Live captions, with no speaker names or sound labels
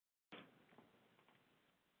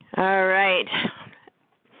All right.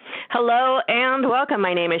 Hello and welcome.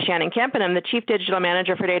 My name is Shannon Kemp, and I'm the Chief Digital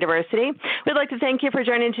Manager for DATAVERSITY. We'd like to thank you for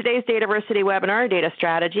joining today's DATAVERSITY webinar, Data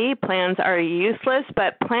Strategy. Plans are useless,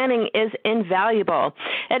 but planning is invaluable.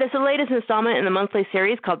 It is the latest installment in the monthly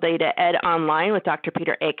series called Data Ed Online with Dr.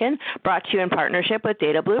 Peter Aiken, brought to you in partnership with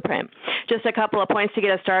Data Blueprint. Just a couple of points to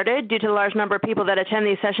get us started. Due to the large number of people that attend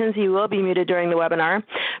these sessions, you will be muted during the webinar.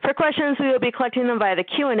 For questions, we will be collecting them via the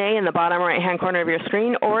Q&A in the bottom right-hand corner of your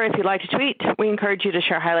screen, or if you'd like to tweet, we encourage you to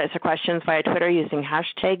share highlights or questions via Twitter using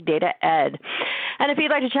hashtag DataEd. And if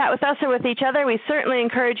you'd like to chat with us or with each other, we certainly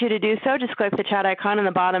encourage you to do so. Just click the chat icon in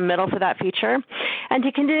the bottom middle for that feature. And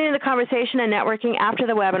to continue the conversation and networking after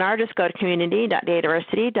the webinar, just go to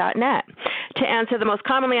community.dataversity.net. To answer the most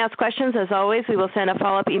commonly asked questions, as always, we will send a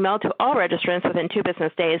follow-up email to all registrants within 2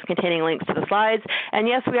 business days containing links to the slides. And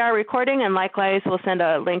yes, we are recording, and likewise, we'll send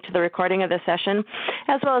a link to the recording of the session,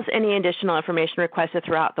 as well as any additional information requested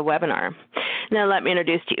throughout the webinar. Now let me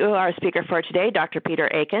introduce to you our speaker for today, Dr. Peter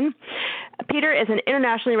Aiken. Peter is an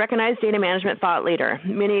internationally recognized data management thought leader.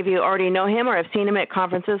 Many of you already know him or have seen him at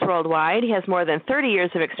conferences worldwide. He has more than 30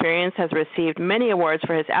 years of experience, has received many awards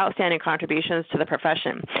for his outstanding contributions to the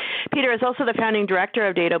profession. Peter is also the founding director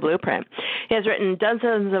of Data Blueprint. He has written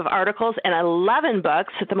dozens of articles and 11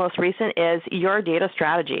 books. The most recent is Your Data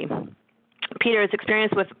Strategy. Peter is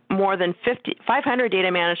experienced with more than 500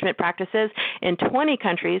 data management practices in 20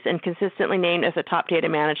 countries and consistently named as a top data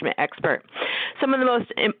management expert. Some of the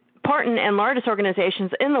most important and largest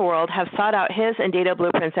organizations in the world have sought out his and Data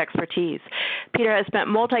Blueprint's expertise. Peter has spent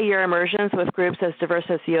multi-year immersions with groups as diverse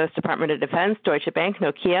as the U.S. Department of Defense, Deutsche Bank,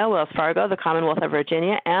 Nokia, Wells Fargo, the Commonwealth of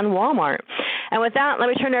Virginia, and Walmart. And with that, let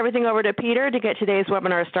me turn everything over to Peter to get today's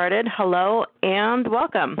webinar started. Hello and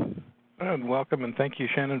welcome. And welcome, and thank you,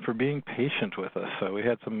 Shannon, for being patient with us. We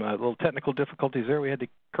had some little technical difficulties there we had to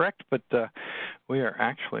correct, but we are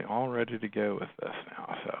actually all ready to go with this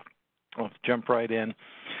now. So let's jump right in.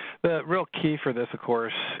 The real key for this, of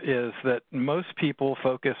course, is that most people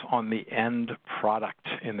focus on the end product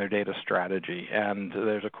in their data strategy. And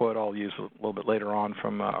there's a quote I'll use a little bit later on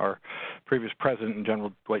from our previous president and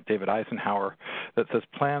General Dwight David Eisenhower that says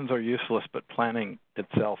plans are useless, but planning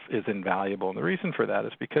itself is invaluable. And the reason for that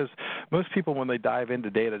is because most people, when they dive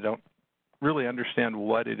into data, don't really understand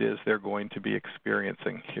what it is they're going to be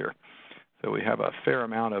experiencing here. So we have a fair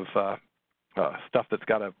amount of stuff that's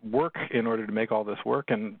got to work in order to make all this work,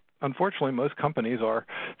 and unfortunately, most companies are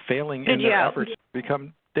failing in their efforts to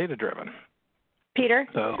become data-driven. Peter?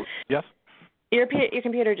 So, yes? Your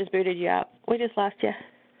computer just booted you out. We just lost you.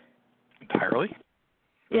 Entirely?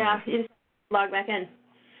 Yeah, you just log back in.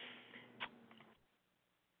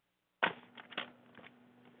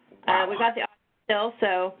 Wow. We got the audio still,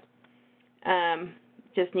 so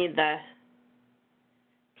just need the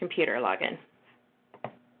computer login.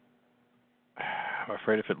 I'm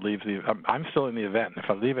afraid if it leaves I'm still in the event. If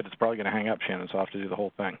I leave it, it's probably going to hang up, Shannon, so I'll have to do the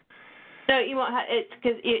whole thing. No, you won't have it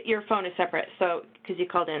because your phone is separate, so because you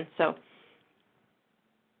called in, so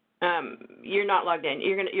you're not logged in.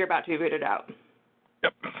 You're about to be booted out.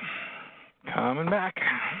 Yep. Coming back.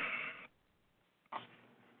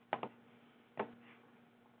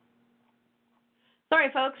 Sorry,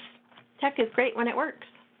 folks. Tech is great when it works.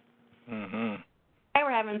 Mm-hmm.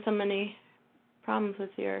 We're having so many problems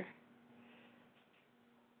with your.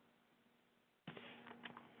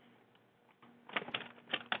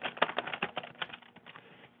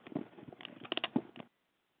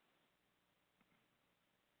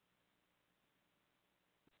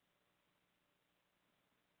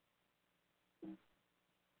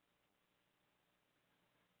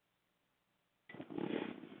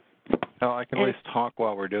 Well, I can at least talk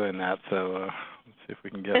while we're doing that, so let's see if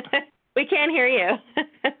we can get... We can't hear you.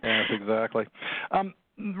 Yes, exactly. The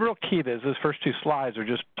real key to those first 2 slides are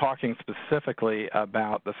just talking specifically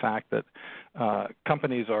about the fact that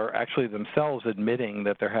companies are actually themselves admitting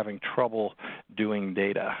that they're having trouble doing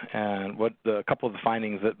data. And what a couple of the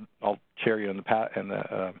findings that I'll share you in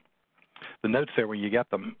the notes there when you get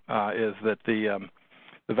them is that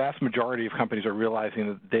the vast majority of companies are realizing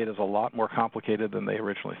that data is a lot more complicated than they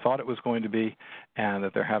originally thought it was going to be, and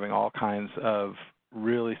that they're having all kinds of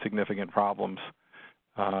really significant problems.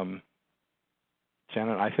 Shannon,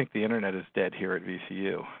 I think the internet is dead here at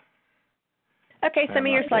VCU. Okay, send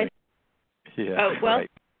me your slides. Yeah, right.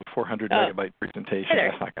 400 megabyte presentation.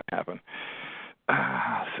 That's not going to happen.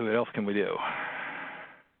 So what else can we do?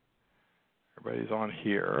 Everybody's on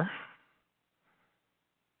here.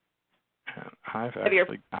 And I've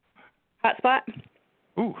actually got hotspot.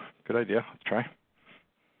 Ooh, good idea. Let's try.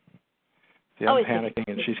 See, I'm panicking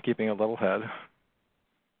and she's keeping a level head.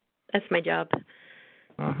 That's my job.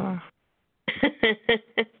 Uh-huh.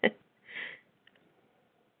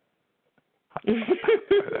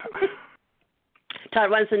 Todd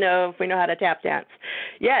wants to know if we know how to tap dance.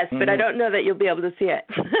 Yes, but I don't know that you'll be able to see it.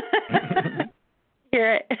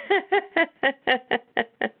 Hear it.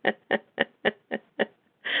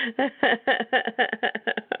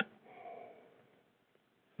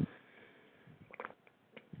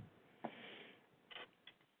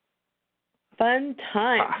 Fun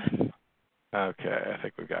time. Okay, I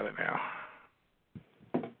think we got it now.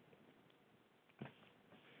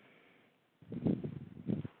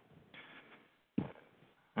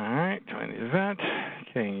 All right, join the event.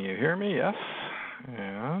 Can you hear me? Yes.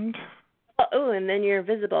 And and then you're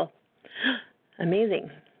visible. Amazing.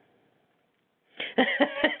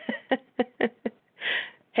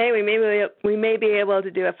 Hey, we may be able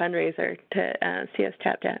to do a fundraiser to see us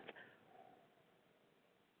tap dance.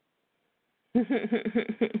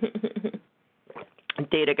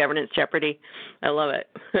 Data governance Jeopardy. I love it.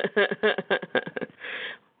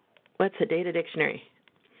 What's a data dictionary?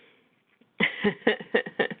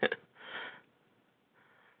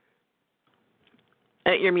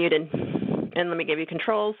 You're muted. And let me give you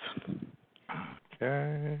controls.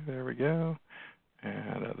 Okay, there we go.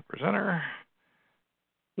 And the presenter.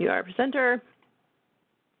 You are a presenter.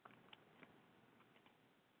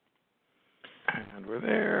 And we're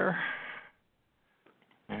there.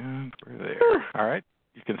 And we're there. All right,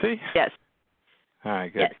 you can see? Yes. All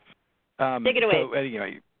right, good. Yes. Take it away. So,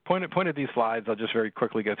 anyway, pointed these slides. I'll just very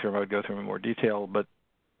quickly go through them. I would go through them in more detail, but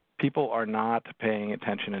people are not paying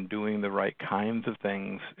attention and doing the right kinds of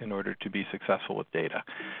things in order to be successful with data.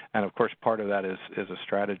 And of course, part of that is a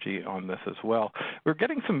strategy on this as well. We're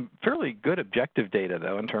getting some fairly good objective data,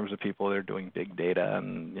 though, in terms of people that are doing big data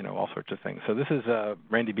and all sorts of things. So this is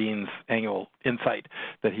Randy Bean's annual insight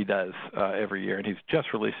that he does every year, and he's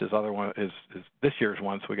just released his other one, is this year's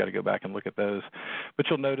one. So we got to go back and look at those. But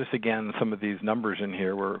you'll notice again some of these numbers in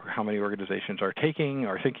here, where how many organizations are thinking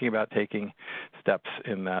about taking steps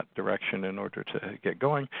in that direction in order to get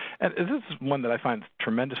going. And this is one that I find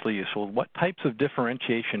tremendously useful. What types of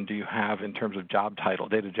differentiation do you have in terms of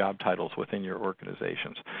data job titles within your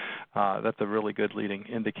organizations? That's a really good leading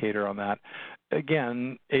indicator on that.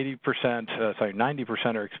 Again,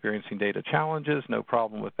 90% are experiencing data challenges, no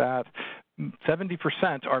problem with that.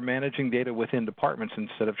 70% are managing data within departments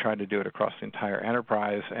instead of trying to do it across the entire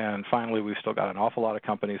enterprise. And finally, we've still got an awful lot of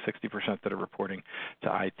companies, 60%, that are reporting to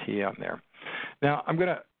IT on there. Now, I'm going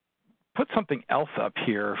to put something else up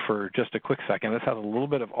here for just a quick second. This has a little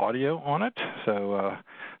bit of audio on it, so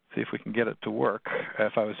see if we can get it to work.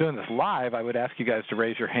 If I was doing this live, I would ask you guys to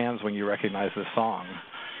raise your hands when you recognize this song.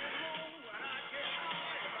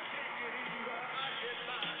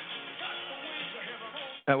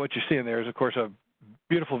 Now, what you're seeing there is, of course, a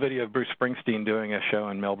beautiful video of Bruce Springsteen doing a show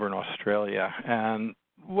in Melbourne, Australia. And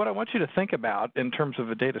what I want you to think about in terms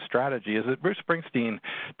of a data strategy is that Bruce Springsteen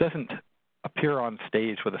doesn't appear on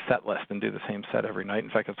stage with a set list and do the same set every night. In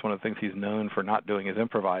fact, that's one of the things he's known for not doing, is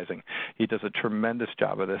improvising. He does a tremendous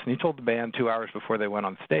job of this. And he told the band 2 hours before they went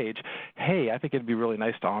on stage, hey, I think it'd be really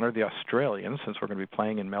nice to honor the Australians, since we're going to be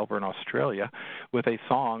playing in Melbourne, Australia, with a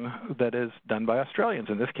song that is done by Australians,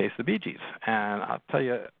 in this case, the Bee Gees. And I'll tell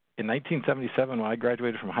you, in 1977, when I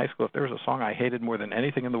graduated from high school, if there was a song I hated more than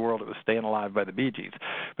anything in the world, it was Staying Alive by the Bee Gees.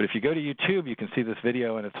 But if you go to YouTube, you can see this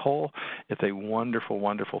video in its whole. It's a wonderful,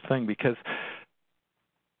 wonderful thing, because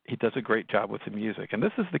he does a great job with the music. And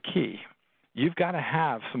this is the key. You've got to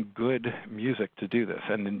have some good music to do this.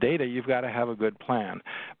 And in data, you've got to have a good plan.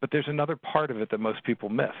 But there's another part of it that most people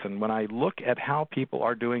miss. And when I look at how people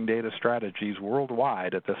are doing data strategies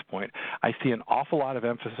worldwide at this point, I see an awful lot of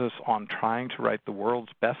emphasis on trying to write the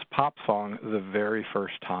world's best pop song the very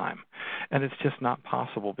first time. And it's just not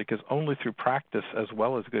possible, because only through practice as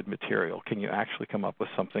well as good material can you actually come up with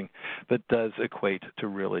something that does equate to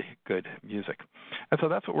really good music. And so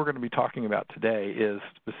that's what we're going to be talking about today, is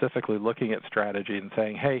specifically looking at strategy and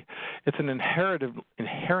saying, hey, it's an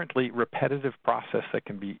inherently repetitive process that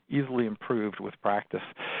can be easily improved with practice.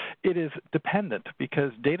 It is dependent,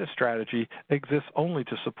 because data strategy exists only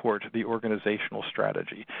to support the organizational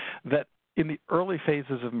strategy. That in the early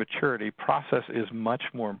phases of maturity, process is much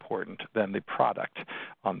more important than the product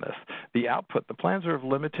on this. The output, the plans are of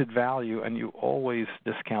limited value, and you always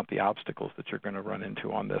discount the obstacles that you're going to run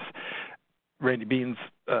into on this. Randy Bean's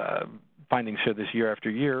findings show this year after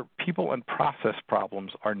year, people and process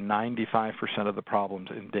problems are 95% of the problems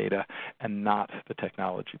in data, and not the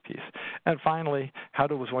technology piece. And finally, how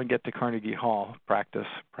does one get to Carnegie Hall? Practice,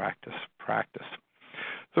 practice, practice.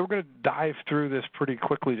 So we're going to dive through this pretty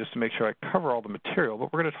quickly just to make sure I cover all the material,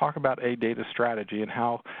 but we're going to talk about a data strategy and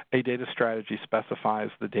how a data strategy specifies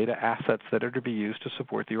the data assets that are to be used to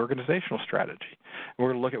support the organizational strategy. And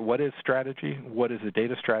we're going to look at what is strategy, what is a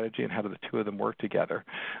data strategy, and how do the two of them work together.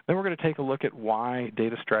 Then we're going to take a look at why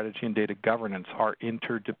data strategy and data governance are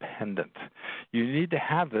interdependent. You need to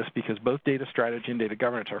have this because both data strategy and data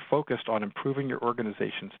governance are focused on improving your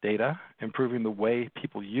organization's data, improving the way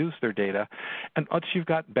people use their data, and once you've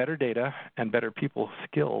got better data and better people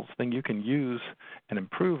skills, then you can use and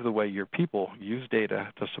improve the way your people use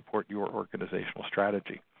data to support your organizational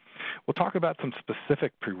strategy. We'll talk about some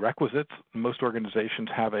specific prerequisites. Most organizations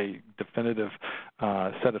have a definitive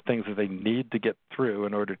set of things that they need to get through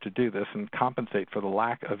in order to do this and compensate for the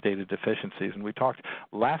lack of data deficiencies. And we talked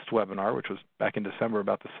last webinar, which was back in December,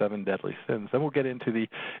 about the 7 deadly sins. Then we'll get into the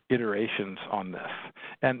iterations on this.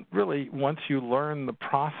 And really, once you learn the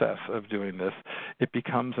process of doing this, it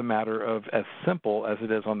becomes a matter of as simple as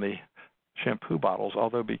it is on the shampoo bottles,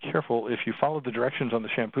 although be careful, if you follow the directions on the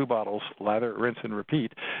shampoo bottles, lather, rinse, and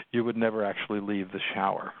repeat, you would never actually leave the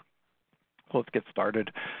shower. So let's get started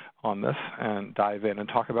on this and dive in and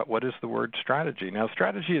talk about what is the word strategy. Now,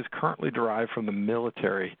 strategy is currently derived from the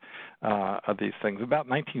military of these things. About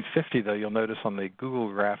 1950, though, you'll notice on the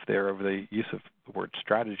Google graph there of the use of the word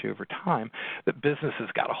strategy over time that businesses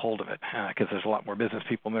got a hold of it because there's a lot more business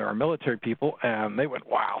people than there are military people, and they went,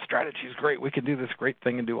 wow, strategy is great. We can do this great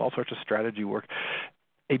thing and do all sorts of strategy work.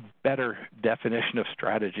 A better definition of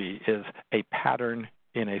strategy is a pattern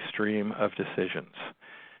in a stream of decisions.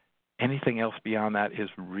 Anything else beyond that is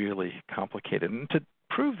really complicated. And to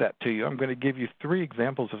prove that to you, I'm going to give you 3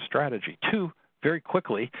 examples of strategy, 2 very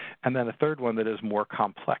quickly, and then a third one that is more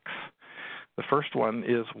complex. The first one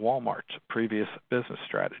is Walmart's previous business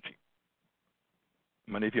strategy.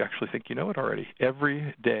 Many of you actually think you know it already.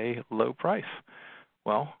 Everyday low price.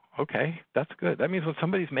 Well, okay, that's good. That means when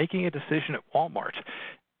somebody's making a decision at Walmart,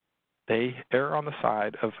 they err on the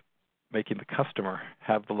side of making the customer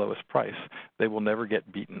have the lowest price. They will never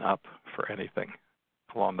get beaten up for anything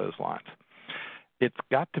along those lines. It's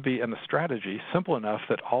got to be, and the strategy, simple enough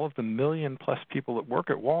that all of the 1 million+ people that work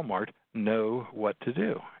at Walmart know what to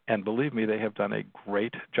do. And believe me, they have done a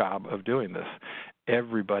great job of doing this.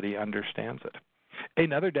 Everybody understands it.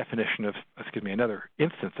 Another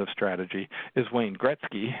instance of strategy is Wayne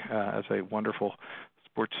Gretzky. As a wonderful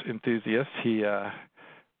sports enthusiast, he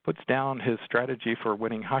puts down his strategy for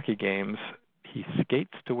winning hockey games. He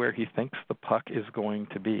skates to where he thinks the puck is going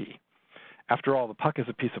to be. After all, the puck is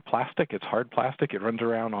a piece of plastic. It's hard plastic. It runs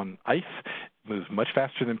around on ice, moves much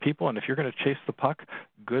faster than people, and if you're going to chase the puck,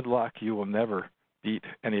 good luck. You will never beat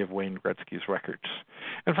any of Wayne Gretzky's records.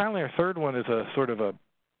 And finally, our third one is a sort of a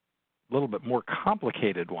little bit more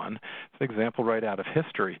complicated one. It's an example right out of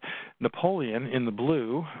history. Napoleon, in the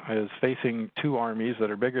blue, is facing 2 armies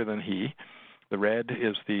that are bigger than he. The red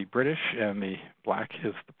is the British, and the black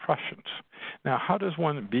is the Prussians. Now, how does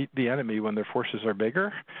one beat the enemy when their forces are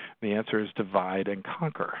bigger? The answer is divide and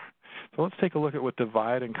conquer. So let's take a look at what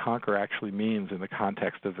divide and conquer actually means in the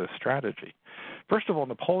context of this strategy. First of all,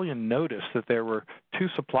 Napoleon noticed that there were 2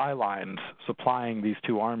 supply lines supplying these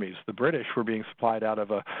 2 armies. The British were being supplied out of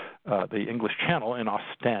the English Channel in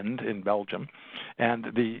Ostend in Belgium, and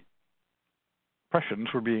the Prussians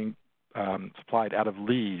were being supplied out of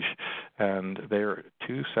Liège, and they're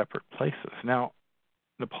 2 separate places. Now,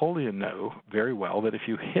 Napoleon knew very well that if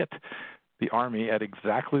you hit the army at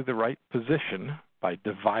exactly the right position by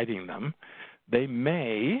dividing them, they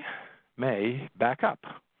may back up.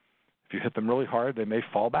 If you hit them really hard, they may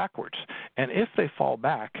fall backwards. And if they fall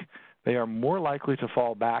back, they are more likely to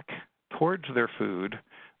fall back towards their food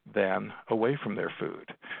than away from their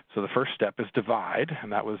food. So the first step is divide,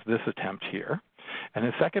 and that was this attempt here. And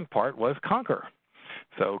the second part was conquer.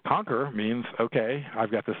 So conquer means, okay,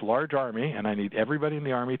 I've got this large army, and I need everybody in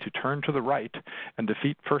the army to turn to the right and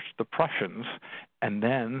defeat first the Prussians, and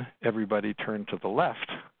then everybody turn to the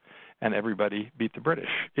left, and everybody beat the British.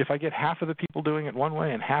 If I get half of the people doing it one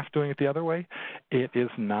way and half doing it the other way, it is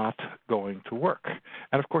not going to work.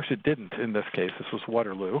 And, of course, it didn't in this case. This was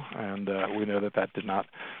Waterloo, and we know that that did not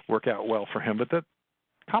work out well for him. But that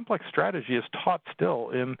complex strategy is taught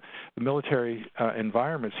still in the military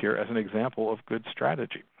environments here as an example of good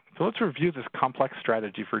strategy. So let's review this complex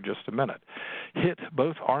strategy for just a minute. Hit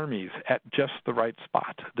both armies at just the right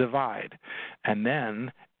spot, divide, and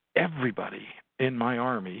then everybody in my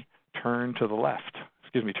army turn to the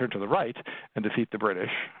right and defeat the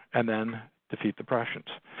British, and then defeat the Prussians.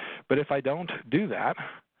 But if I don't do that,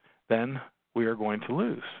 then we are going to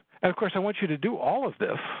lose. And, of course, I want you to do all of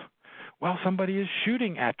this while somebody is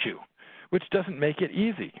shooting at you, which doesn't make it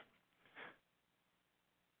easy.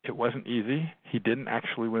 It wasn't easy. He didn't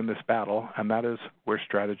actually win this battle, and that is where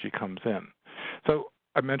strategy comes in. So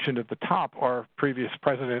I mentioned at the top, our previous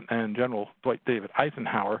President and General Dwight David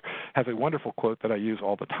Eisenhower has a wonderful quote that I use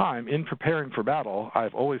all the time. In preparing for battle,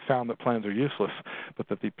 I've always found that plans are useless, but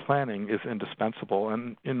that the planning is indispensable.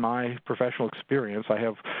 And in my professional experience, I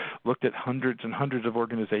have looked at hundreds and hundreds of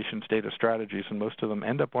organizations' data strategies, and most of them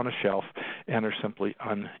end up on a shelf and are simply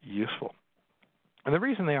unuseful. And the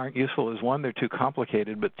reason they aren't useful is, one, they're too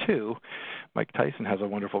complicated, but two, Mike Tyson has a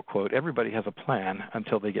wonderful quote, everybody has a plan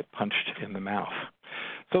until they get punched in the mouth.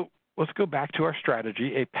 So let's go back to our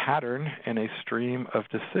strategy, a pattern and a stream of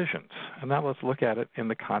decisions. And now let's look at it in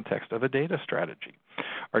the context of a data strategy.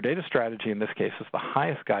 Our data strategy in this case is the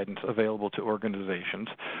highest guidance available to organizations,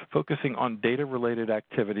 focusing data-related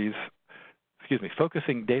activities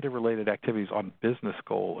on business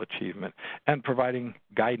goal achievement and providing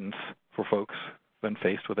guidance for folks when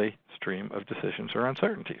faced with a stream of decisions or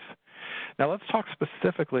uncertainties. Now let's talk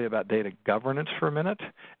specifically about data governance for a minute,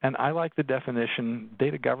 and I like the definition,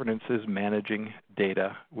 data governance is managing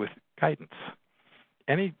data with guidance.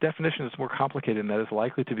 Any definition that's more complicated than that is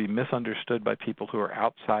likely to be misunderstood by people who are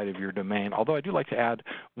outside of your domain, although I do like to add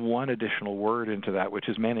one additional word into that, which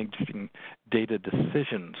is managing data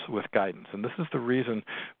decisions with guidance. And this is the reason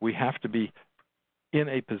we have to be in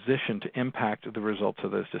a position to impact the results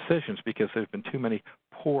of those decisions, because there's been too many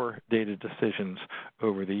poor data decisions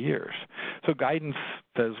over the years. So guidance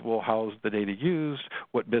says, well, how is the data used?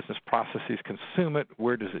 What business processes consume it?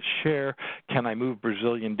 Where does it share? Can I move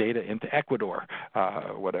Brazilian data into Ecuador?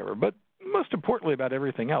 Whatever. But most importantly about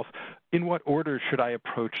everything else, in what order should I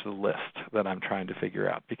approach the list that I'm trying to figure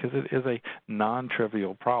out? Because it is a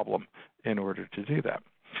non-trivial problem in order to do that.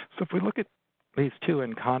 So if we look at these two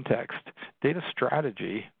in context, data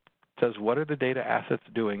strategy says, what are the data assets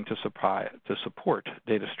doing to support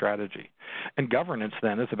data strategy? And governance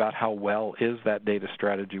then is about how well is that data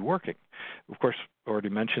strategy working. Of course, I already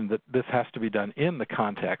mentioned that this has to be done in the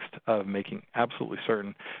context of making absolutely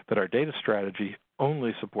certain that our data strategy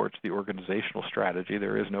only supports the organizational strategy.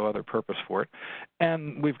 There is no other purpose for it.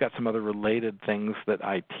 And we've got some other related things that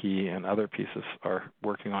IT and other pieces are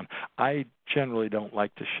working on. I generally don't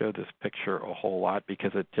like to show this picture a whole lot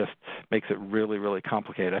because it just makes it really, really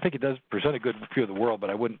complicated. I think it does present a good view of the world,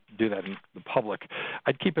 but I wouldn't do that in the public.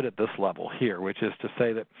 I'd keep it at this level here, which is to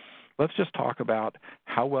say that let's just talk about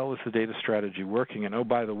how well is the data strategy working. And oh,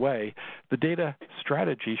 by the way, the data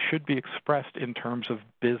strategy should be expressed in terms of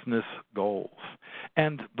business goals.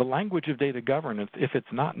 And the language of data governance, if it's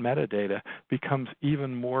not metadata, becomes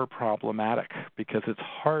even more problematic because it's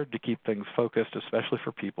hard to keep things focused, especially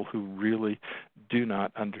for people who really do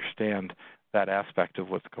not understand that aspect of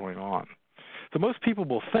what's going on. So most people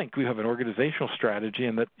will think you have an organizational strategy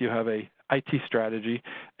and that you have a IT strategy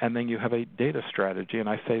and then you have a data strategy. And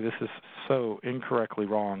I say this is so incorrectly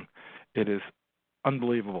wrong. It is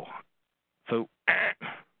unbelievable. So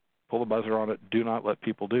pull the buzzer on it. Do not let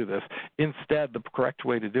people do this. Instead, the correct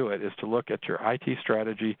way to do it is to look at your IT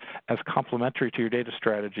strategy as complementary to your data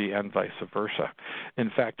strategy and vice versa. In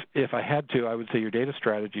fact, if I had to, I would say your data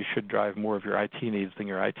strategy should drive more of your IT needs than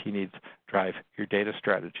your IT needs drive your data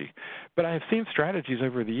strategy. But I have seen strategies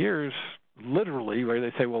over the years literally where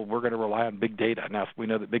they say, well, we're going to rely on big data. Now, we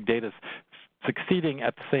know that big data is succeeding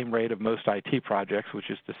at the same rate of most IT projects,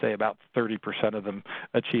 which is to say about 30% of them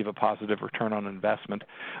achieve a positive return on investment.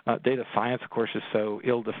 Data science, of course, is so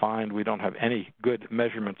ill-defined, we don't have any good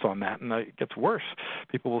measurements on that. And it gets worse.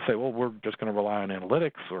 People will say, well, we're just going to rely on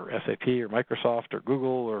analytics or SAP or Microsoft or Google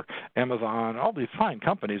or Amazon. All these fine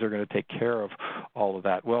companies are going to take care of all of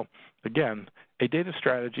that. Well, again, a data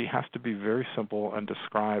strategy has to be very simple and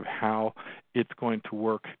describe how it's going to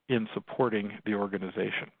work in supporting the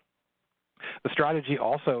organization. The strategy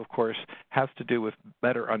also, of course, has to do with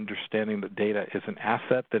better understanding that data is an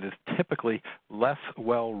asset that is typically less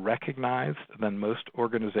well recognized than most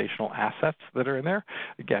organizational assets that are in there.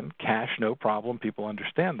 Again, cash, no problem. People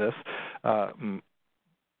understand this.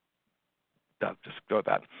 Just go with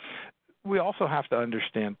that. We also have to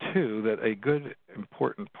understand, too, that a good,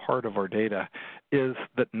 important part of our data is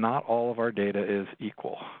that not all of our data is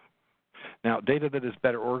equal. Now, data that is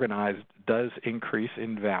better organized does increase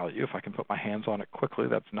in value. If I can put my hands on it quickly,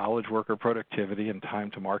 that's knowledge worker productivity and time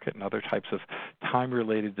to market and other types of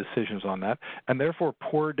time-related decisions on that. And therefore,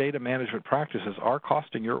 poor data management practices are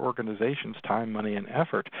costing your organizations time, money, and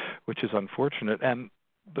effort, which is unfortunate. And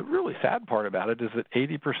the really sad part about it is that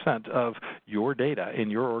 80% of your data in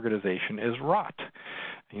your organization is rot.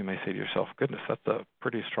 You may say to yourself, goodness, that's a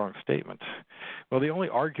pretty strong statement. Well, the only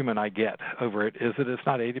argument I get over it is that it's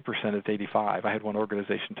not 80%, it's 85%. I had one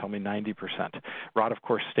organization tell me 90%. ROT, of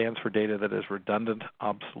course, stands for data that is redundant,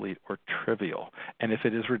 obsolete, or trivial. And if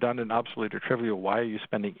it is redundant, obsolete, or trivial, why are you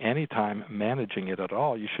spending any time managing it at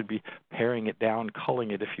all? You should be paring it down,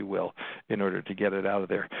 culling it, if you will, in order to get it out of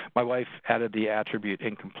there. My wife added the attribute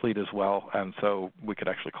incomplete as well, and so we could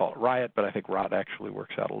actually call it riot, but I think ROT actually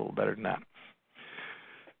works out a little better than that.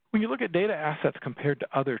 When you look at data assets compared to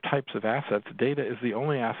other types of assets, data is the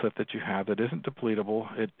only asset that you have that isn't depletable,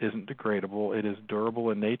 it isn't degradable, it is durable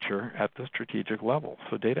in nature at the strategic level.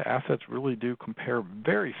 So data assets really do compare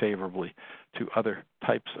very favorably to other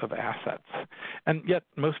types of assets. And yet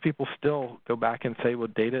most people still go back and say, well,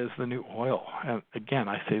 data is the new oil. And again,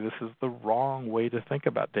 I say this is the wrong way to think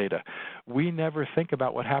about data. We never think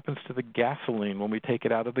about what happens to the gasoline when we take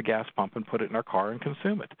it out of the gas pump and put it in our car and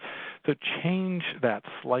consume it. So change that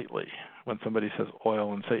slightly when somebody says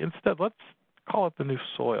oil and say, instead, let's call it the new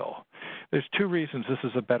soil. There's two reasons this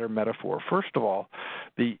is a better metaphor. First of all,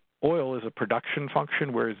 the oil is a production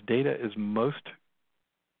function, whereas data is most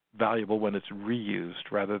valuable when it's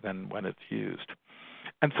reused rather than when it's used.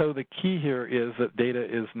 And so the key here is that data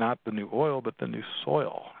is not the new oil, but the new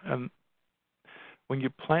soil. And when you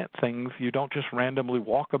plant things, you don't just randomly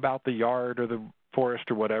walk about the yard or the forest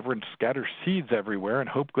or whatever and scatter seeds everywhere and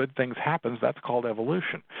hope good things happen. That's called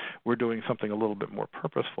evolution. We're doing something a little bit more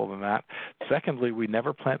purposeful than that. Secondly, we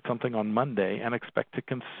never plant something on Monday and expect to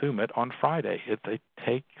consume it on Friday. It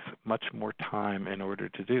takes much more time in order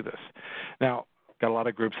to do this. Now, got a lot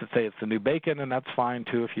of groups that say it's the new bacon, and that's fine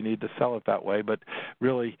too if you need to sell it that way, but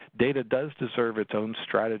really data does deserve its own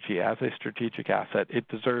strategy as a strategic asset. It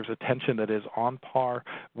deserves attention that is on par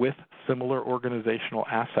with similar organizational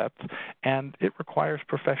assets, and it requires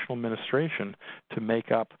professional administration to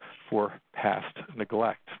make up for past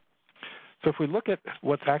neglect. So if we look at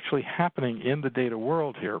what's actually happening in the data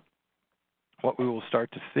world here, what we will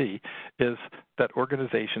start to see is that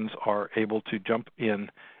organizations are able to jump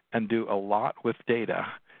in and do a lot with data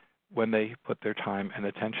when they put their time and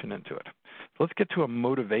attention into it. So let's get to a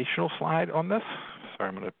motivational slide on this. Sorry,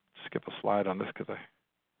 I'm going to skip a slide on this because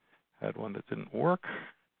I had one that didn't work.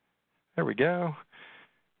 There we go.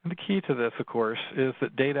 And the key to this, of course, is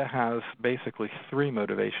that data has basically three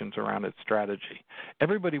motivations around its strategy.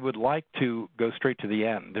 Everybody would like to go straight to the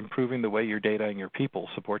end, improving the way your data and your people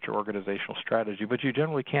support your organizational strategy, but you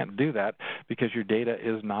generally can't do that because your data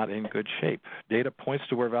is not in good shape. Data points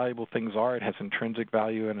to where valuable things are. It has intrinsic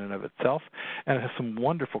value in and of itself, and it has some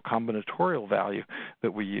wonderful combinatorial value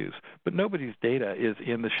that we use. But nobody's data is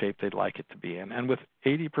in the shape they'd like it to be in. And with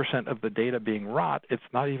 80% of the data being rot, it's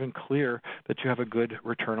not even clear that you have a good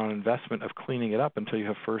return on investment of cleaning it up until you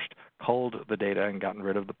have first culled the data and gotten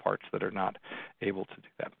rid of the parts that are not able to do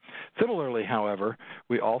that. Similarly, however,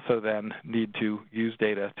 we also then need to use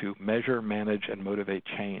data to measure, manage, and motivate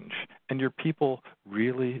change. And your people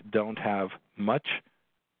really don't have much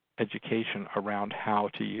education around how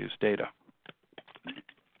to use data.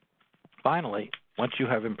 Finally, once you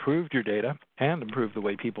have improved your data and improved the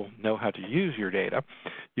way people know how to use your data,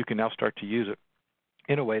 you can now start to use it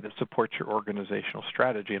in a way that supports your organizational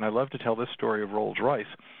strategy. And I love to tell this story of Rolls-Royce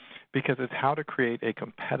because it's how to create a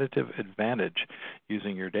competitive advantage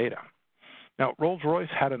using your data. Now, Rolls-Royce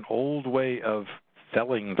had an old way of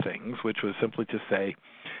selling things, which was simply to say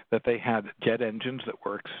that they had jet engines that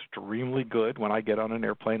were extremely good. When I get on an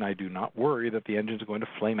airplane, I do not worry that the engine is going to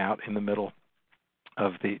flame out in the middle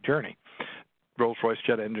of the journey. Rolls-Royce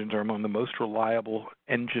jet engines are among the most reliable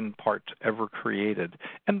engine parts ever created.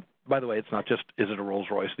 And by the way, it's not just, is it a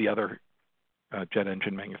Rolls-Royce? The other jet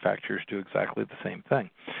engine manufacturers do exactly the same thing.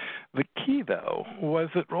 The key, though, was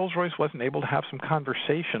that Rolls-Royce wasn't able to have some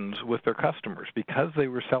conversations with their customers because they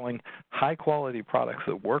were selling high-quality products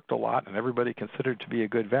that worked a lot and everybody considered to be a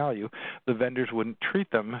good value. The vendors wouldn't treat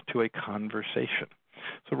them to a conversation.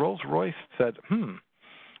 So Rolls-Royce said,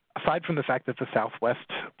 aside from the fact that the Southwest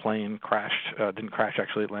plane crashed, didn't crash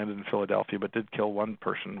actually, it landed in Philadelphia, but did kill one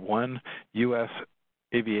person, one U.S.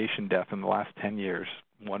 aviation death in the last 10 years,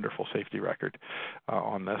 wonderful safety record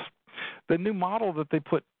on this. The new model that they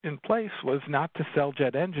put in place was not to sell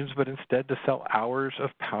jet engines, but instead to sell hours of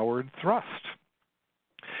powered thrust,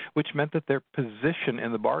 which meant that their position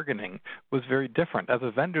in the bargaining was very different. As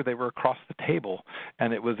a vendor, they were across the table,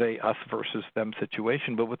 and it was a us versus them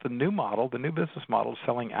situation. But with the new model, the new business model,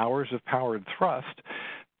 selling hours of powered thrust,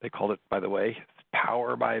 they called it, by the way,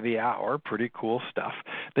 power by the hour, pretty cool stuff.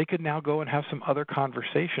 They could now go and have some other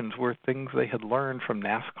conversations where things they had learned from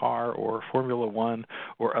NASCAR or Formula One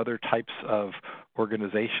or other types of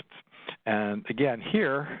organizations. And again,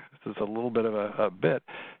 here, this is a little bit of a bit.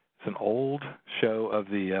 It's an old show of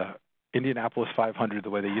the Indianapolis 500, the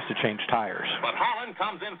way they used to change tires. But Holland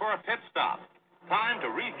comes in for a pit stop. Time to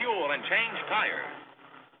refuel and change tires.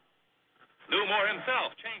 Lou Moore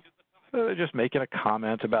himself changes the tires. So they're just making a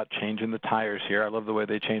comment about changing the tires here. I love the way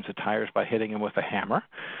they change the tires by hitting them with a hammer.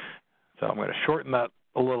 So I'm going to shorten that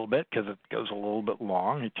a little bit because it goes a little bit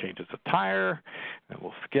long. He changes the tire, and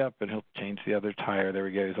we'll skip, and he'll change the other tire. There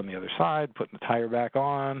he goes on the other side, putting the tire back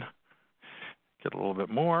on. Get a little bit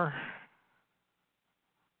more.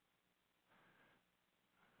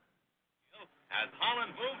 As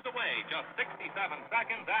Holland moves away just 67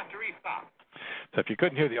 seconds after he stops. So if you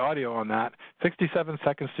couldn't hear the audio on that, 67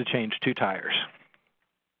 seconds to change 2 tires.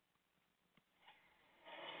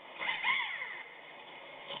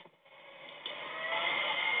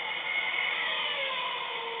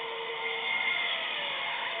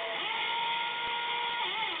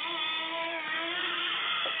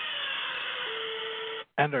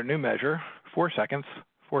 And our new measure, 4 seconds,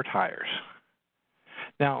 4 tires.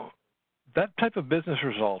 Now, that type of business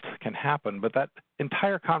result can happen, but that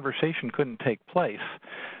entire conversation couldn't take place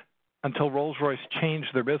until Rolls-Royce changed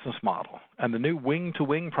their business model. And the new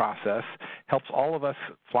wing-to-wing process helps all of us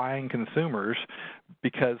flying consumers,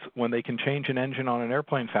 because when they can change an engine on an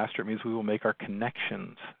airplane faster, it means we will make our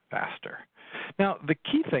connections faster. Now, the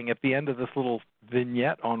key thing at the end of this little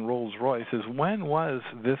vignette on Rolls-Royce is, when was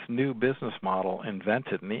this new business model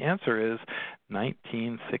invented? And the answer is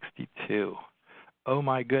 1962. Oh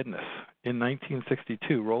my goodness. In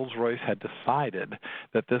 1962, Rolls-Royce had decided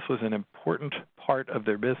that this was an important part of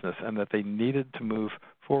their business and that they needed to move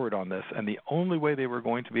forward on this. And the only way they were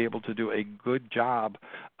going to be able to do a good job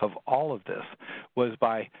of all of this was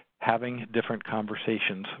by having different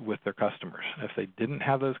conversations with their customers. If they didn't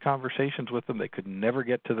have those conversations with them, they could never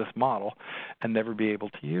get to this model and never be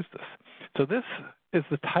able to use this. So this is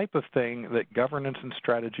the type of thing that governance and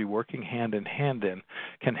strategy, working hand in hand,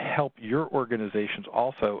 can help your organizations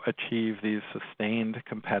also achieve these sustained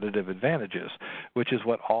competitive advantages, which is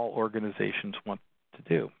what all organizations want to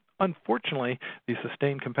do. Unfortunately, the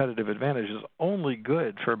sustained competitive advantage is only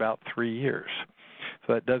good for about 3 years.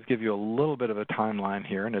 So that does give you a little bit of a timeline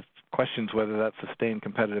here, and it questions whether that sustained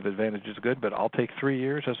competitive advantage is good, but I'll take 3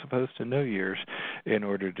 years as opposed to no years in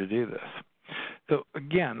order to do this. So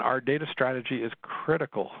again, our data strategy is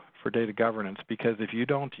critical for data governance, because if you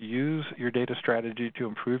don't use your data strategy to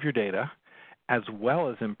improve your data, as well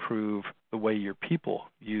as improve the way your people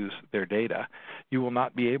use their data, you will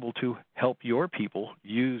not be able to help your people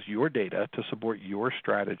use your data to support your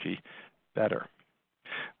strategy better.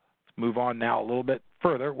 Let's move on now a little bit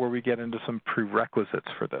further, where we get into some prerequisites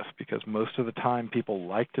for this, because most of the time people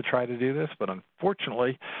like to try to do this, but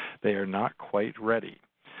unfortunately they are not quite ready.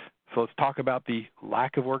 So let's talk about the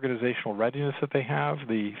lack of organizational readiness that they have,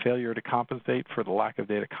 the failure to compensate for the lack of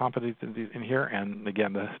data competencies in here, and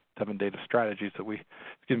again, the 7 data strategies that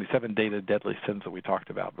seven data deadly sins that we talked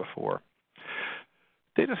about before.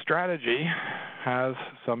 Data strategy has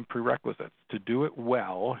some prerequisites. To do it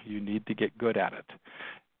well, you need to get good at it.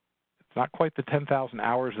 It's not quite the 10,000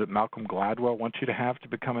 hours that Malcolm Gladwell wants you to have to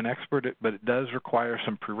become an expert, but it does require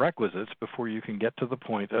some prerequisites before you can get to the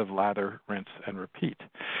point of lather, rinse, and repeat.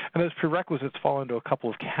 And those prerequisites fall into a couple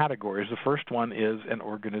of categories. The first one is an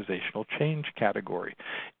organizational change category.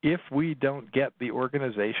 If we don't get the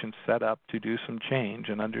organization set up to do some change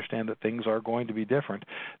and understand that things are going to be different,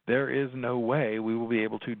 there is no way we will be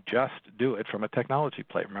able to just do it from a technology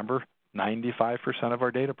play. Remember, 95% of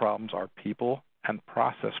our data problems are people and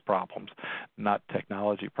process problems, not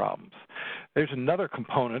technology problems. There's another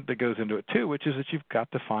component that goes into it too, which is that you've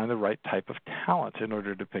got to find the right type of talent in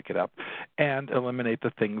order to pick it up and eliminate the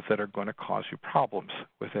things that are going to cause you problems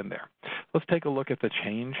within there. Let's take a look at the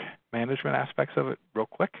change management aspects of it real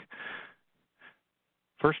quick.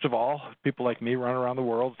 First of all, people like me run around the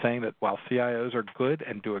world saying that while CIOs are good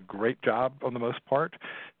and do a great job on the most part,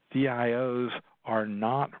 CIOs are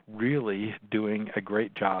not really doing a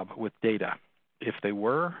great job with data. If they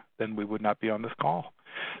were, then we would not be on this call.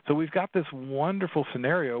 So we've got this wonderful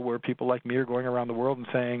scenario where people like me are going around the world and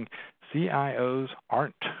saying CIOs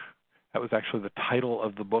aren't. That was actually the title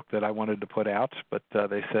of the book that I wanted to put out, but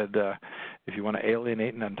they said if you want to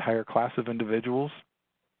alienate an entire class of individuals,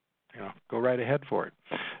 go right ahead for it.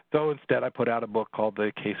 So instead, I put out a book called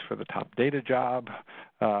The Case for the Top Data Job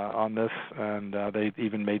on this, and they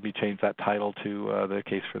even made me change that title to The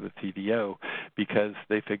Case for the TDO because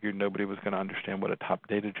they figured nobody was going to understand what a top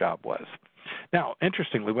data job was. Now,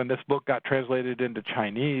 interestingly, when this book got translated into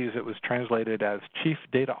Chinese, it was translated as Chief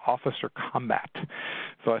Data Officer Combat.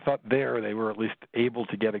 So I thought there they were at least able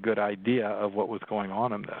to get a good idea of what was going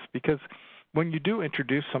on in this, because when you do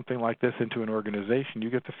introduce something like this into an organization, you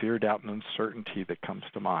get the fear, doubt, and uncertainty that comes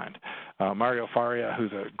to mind. Mario Faria,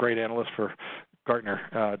 who's a great analyst for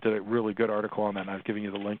Gartner, did a really good article on that, and I've given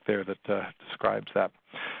you the link there that describes that.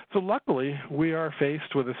 So luckily, we are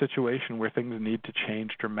faced with a situation where things need to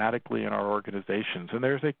change dramatically in our organizations, and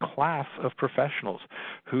there's a class of professionals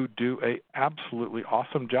who do an absolutely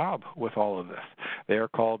awesome job with all of this. They are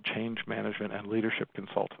called change management and leadership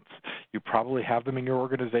consultants. You probably have them in your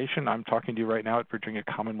organization. I'm talking to you right now at Virginia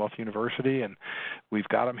Commonwealth University, and we've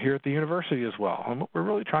got them here at the university as well. And what we're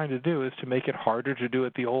really trying to do is to make it harder to do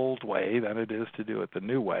it the old way than it is to do it the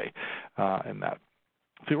new way. And that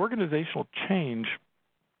the organizational change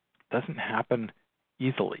doesn't happen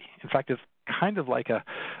easily. In fact, it's kind of like a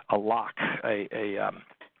lock,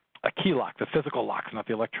 a key lock, the physical locks, not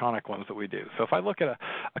the electronic ones that we do. So if I look at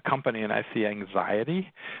a company and I see anxiety,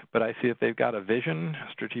 but I see that they've got a vision,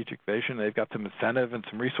 a strategic vision, they've got some incentive and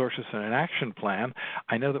some resources and an action plan,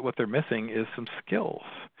 I know that what they're missing is some skills.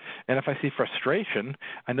 And if I see frustration,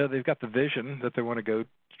 I know they've got the vision that they want to go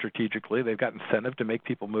strategically, they've got incentive to make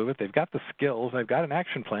people move it, they've got the skills, they've got an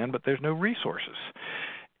action plan, but there's no resources.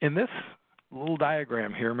 In this little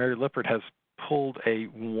diagram here, Mary Lippert has pulled a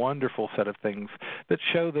wonderful set of things that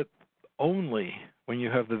show that only when you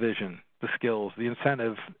have the vision, the skills, the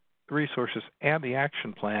incentive, the resources, and the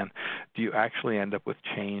action plan do you actually end up with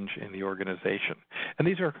change in the organization. And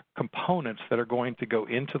these are components that are going to go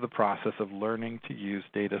into the process of learning to use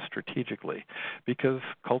data strategically, because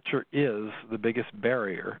culture is the biggest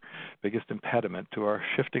barrier, biggest impediment to our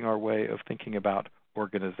shifting our way of thinking about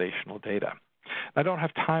organizational data. I don't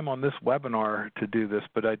have time on this webinar to do this,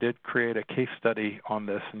 but I did create a case study on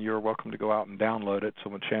this, and you're welcome to go out and download it. So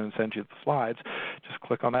when Shannon sends you the slides, just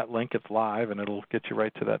click on that link. It's live, and it'll get you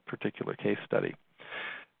right to that particular case study.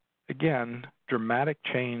 Again, dramatic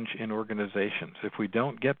change in organizations. If we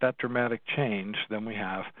don't get that dramatic change, then we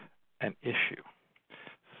have an issue.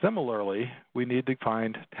 Similarly, we need to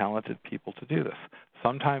find talented people to do this.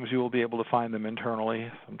 Sometimes you will be able to find them internally,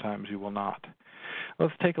 sometimes you will not.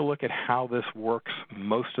 Let's take a look at how this works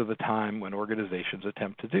most of the time when organizations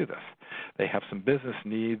attempt to do this. They have some business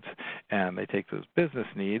needs, and they take those business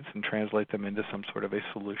needs and translate them into some sort of a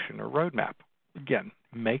solution or roadmap. Again,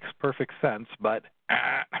 makes perfect sense, but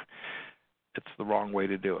it's the wrong way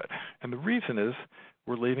to do it. And the reason is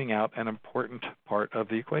we're leaving out an important part of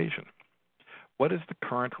the equation. What is the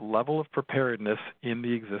current level of preparedness in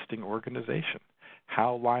the existing organization?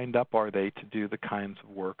 How lined up are they to do the kinds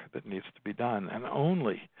of work that needs to be done? And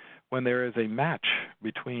only when there is a match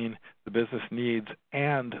between the business needs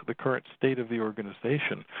and the current state of the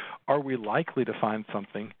organization are we likely to find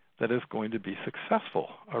something that is going to be successful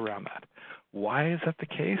around that. Why is that the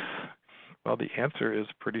case? Well, the answer is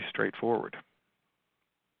pretty straightforward.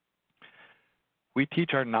 We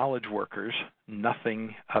teach our knowledge workers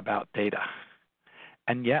nothing about data.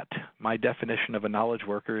 And yet, my definition of a knowledge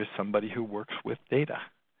worker is somebody who works with data.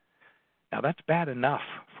 Now, that's bad enough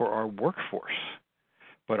for our workforce,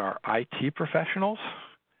 but our IT professionals,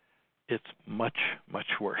 it's much, much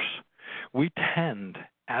worse. We tend,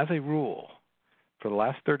 as a rule, for the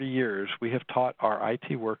last 30 years, we have taught our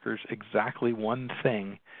IT workers exactly one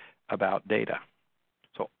thing about data.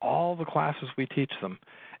 So all the classes we teach them,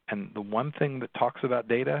 and the one thing that talks about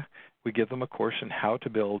data, we give them a course in how to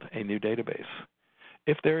build a new database.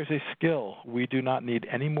 If there is a skill we do not need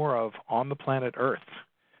any more of on the planet Earth,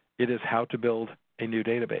 it is how to build a new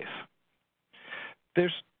database.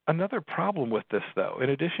 There's another problem with this, though. In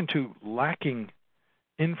addition to lacking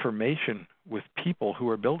information with people who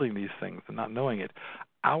are building these things and not knowing it,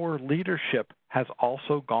 our leadership has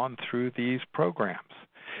also gone through these programs.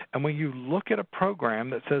 And when you look at a program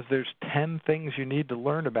that says there's 10 things you need to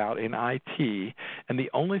learn about in IT, and the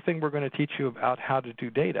only thing we're going to teach you about how to do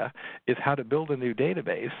data is how to build a new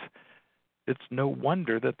database, it's no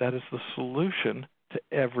wonder that that is the solution to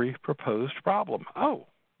every proposed problem. Oh,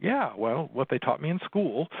 yeah, well, what they taught me in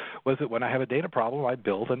school was that when I have a data problem, I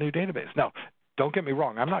build a new database. Now, don't get me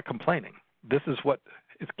wrong, I'm not complaining. This is what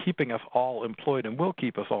is keeping us all employed and will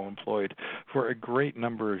keep us all employed for a great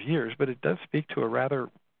number of years, but it does speak to a rather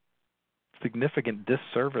significant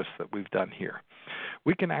disservice that we've done here.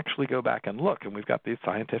 we can actually go back and look, and we've got these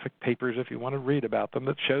scientific papers, if you want to read about them,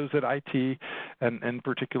 that shows that IT, and in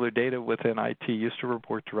particular data within IT, used to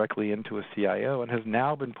report directly into a CIO and has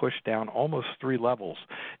now been pushed down almost 3 levels.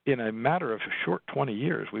 In a matter of a short 20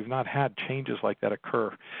 years, we've not had changes like that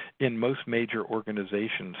occur in most major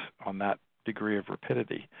organizations on that degree of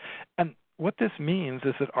rapidity. And what this means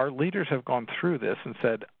is that our leaders have gone through this and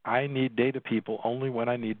said, I need data people only when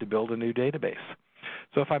I need to build a new database.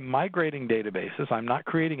 So if I'm migrating databases, I'm not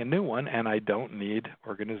creating a new one, and I don't need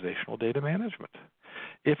organizational data management.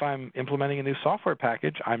 If I'm implementing a new software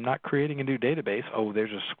package, I'm not creating a new database. Oh,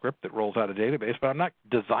 there's a script that rolls out a database, but I'm not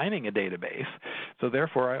designing a database. So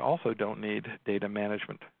therefore, I also don't need data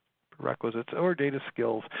management prerequisites or data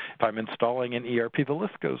skills. If I'm installing an ERP, the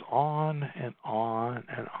list goes on and on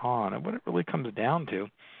and on. And what it really comes down to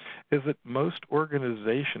is that most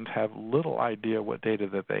organizations have little idea what data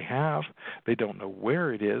that they have, they don't know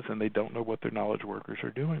where it is, and they don't know what their knowledge workers are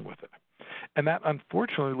doing with it. And that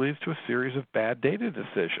unfortunately leads to a series of bad data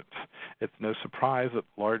decisions. It's no surprise that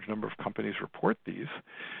a large number of companies report these.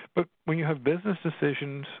 But when you have business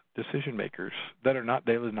decision makers that are not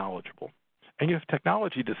data knowledgeable, and you have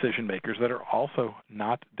technology decision makers that are also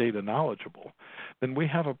not data knowledgeable, then we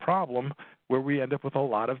have a problem where we end up with a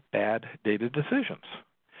lot of bad data decisions.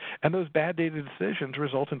 And those bad data decisions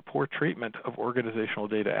result in poor treatment of organizational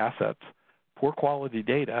data assets, poor quality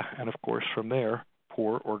data, and of course from there,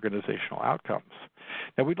 poor organizational outcomes.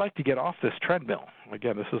 Now, we'd like to get off this treadmill.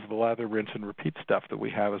 Again, this is the lather, rinse, and repeat stuff that we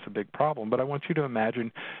have as a big problem, but I want you to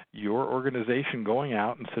imagine your organization going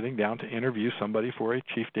out and sitting down to interview somebody for a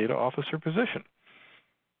chief data officer position.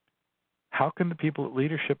 How can the people at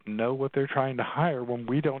leadership know what they're trying to hire when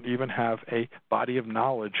we don't even have a body of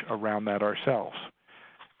knowledge around that ourselves?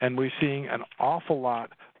 And we're seeing an awful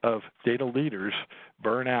lot of data leaders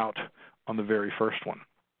burn out on the very first one.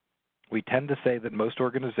 We tend to say that most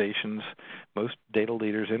organizations, most data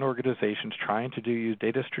leaders in organizations trying to use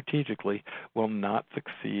data strategically will not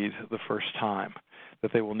succeed the first time,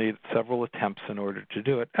 that they will need several attempts in order to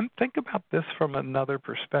do it. And think about this from another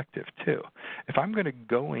perspective, too. If I'm going to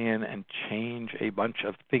go in and change a bunch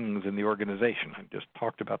of things in the organization, I just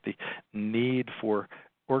talked about the need for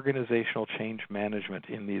organizational change management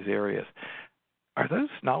in these areas. Are those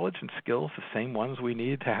knowledge and skills the same ones we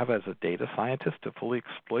need to have as a data scientist to fully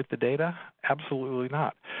exploit the data? Absolutely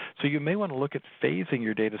not. So you may want to look at phasing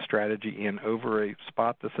your data strategy in over a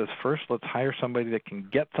spot that says, first, let's hire somebody that can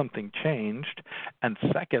get something changed, and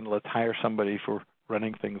second, let's hire somebody for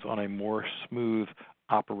running things on a more smooth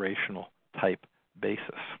operational type basis.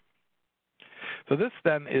 So this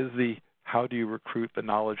then is the how do you recruit the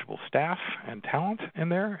knowledgeable staff and talent in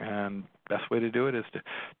there? And best way to do it is to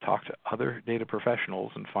talk to other data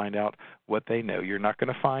professionals and find out what they know. You're not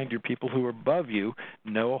going to find your people who are above you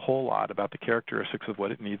know a whole lot about the characteristics of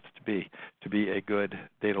what it needs to be a good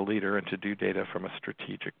data leader and to do data from a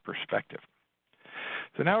strategic perspective.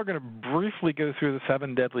 So now we're going to briefly go through the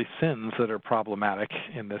 7 deadly sins that are problematic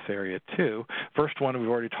in this area too. First one we've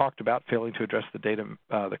already talked about, failing to address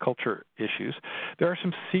the culture issues. There are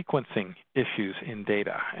some sequencing issues in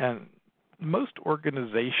data, and most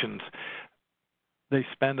organizations, they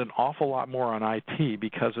spend an awful lot more on IT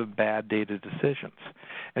because of bad data decisions.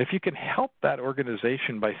 And if you can help that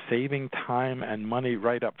organization by saving time and money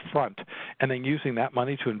right up front and then using that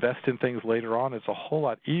money to invest in things later on, it's a whole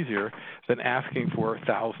lot easier than asking for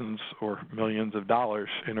thousands or millions of dollars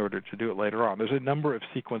in order to do it later on. There's a number of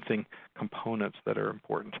sequencing components that are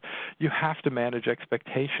important. You have to manage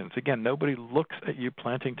expectations. Again, nobody looks at you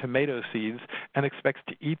planting tomato seeds and expects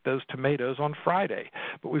to eat those tomatoes on Friday.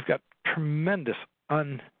 But we've got tremendous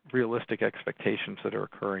unrealistic expectations that are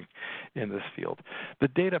occurring in this field. The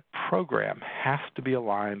data program has to be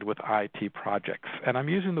aligned with IT projects, and I'm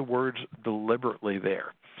using the words deliberately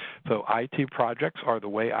there. So IT projects are the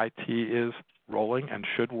way IT is rolling and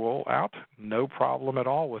should roll out, no problem at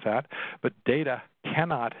all with that, but data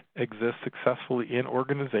cannot exist successfully in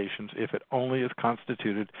organizations if it only is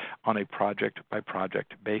constituted on a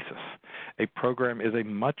project-by-project basis. A program is a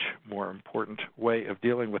much more important way of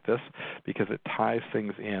dealing with this because it ties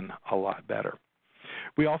things in a lot better.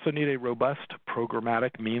 We also need a robust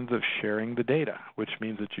programmatic means of sharing the data, which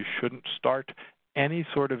means that you shouldn't start any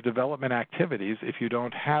sort of development activities if you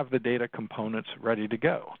don't have the data components ready to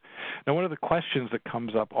go. Now, one of the questions that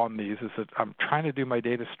comes up on these is that I'm trying to do my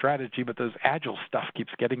data strategy, but those Agile stuff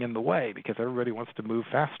keeps getting in the way because everybody wants to move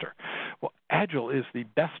faster. Well, Agile is the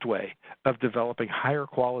best way of developing higher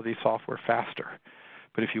quality software faster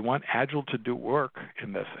But if you want Agile to do work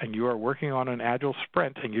in this, and you are working on an Agile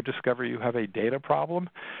sprint and you discover you have a data problem,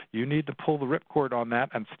 you need to pull the ripcord on that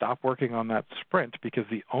and stop working on that sprint, because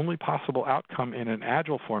the only possible outcome in an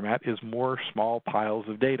Agile format is more small piles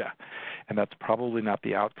of data. And that's probably not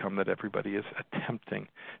the outcome that everybody is attempting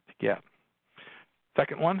to get.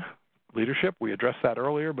 Second one, leadership. We addressed that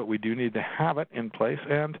earlier, but we do need to have it in place,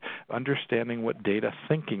 and understanding what data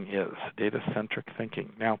thinking is, data-centric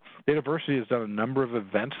thinking. Now, DATAVERSITY has done a number of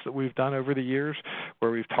events that we've done over the years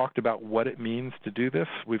where we've talked about what it means to do this.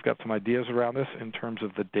 We've got some ideas around this in terms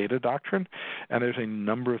of the data doctrine, and there's a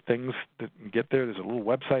number of things that can get there. There's a little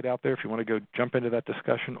website out there if you want to go jump into that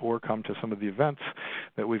discussion or come to some of the events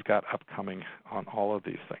that we've got upcoming on all of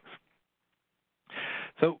these things.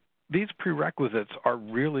 So these prerequisites are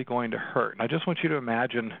really going to hurt. And I just want you to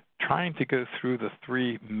imagine trying to go through the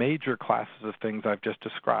three major classes of things I've just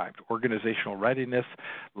described: organizational readiness,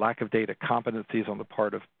 lack of data competencies on the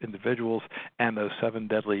part of individuals, and those 7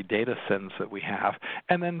 deadly data sins that we have,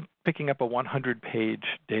 and then picking up a 100-page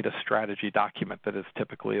data strategy document that is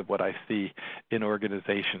typically of what I see in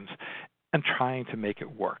organizations, and trying to make it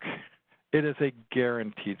work. It is a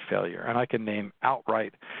guaranteed failure, and I can name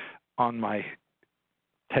outright on my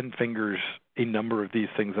 10 fingers a number of these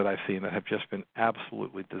things that I've seen that have just been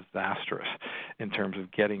absolutely disastrous in terms of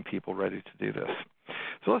getting people ready to do this.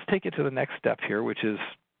 So let's take it to the next step here, which is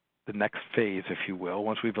the next phase, if you will.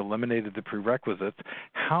 Once we've eliminated the prerequisites,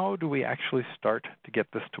 how do we actually start to get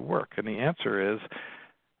this to work? And the answer is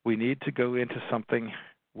we need to go into something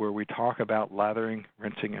where we talk about lathering,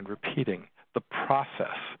 rinsing, and repeating, the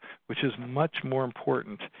process, which is much more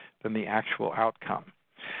important than the actual outcome.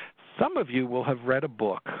 Some of you will have read a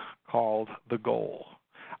book called The Goal.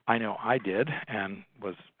 I know I did, and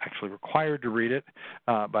was actually required to read it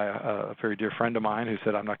by a very dear friend of mine who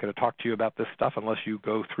said, I'm not going to talk to you about this stuff unless you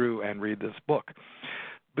go through and read this book.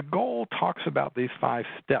 The Goal talks about these 5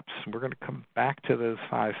 steps. We're going to come back to those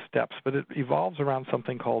 5 steps, but it evolves around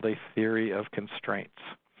something called a theory of constraints.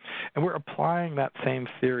 And we're applying that same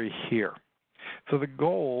theory here. So The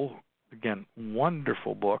Goal, again,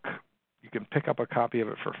 wonderful book. You can pick up a copy of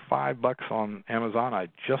it for $5 on Amazon. I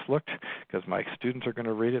just looked because my students are going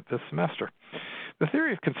to read it this semester. The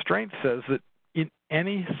theory of constraints says that in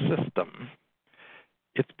any system,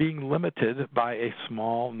 it's being limited by a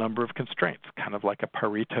small number of constraints, kind of like a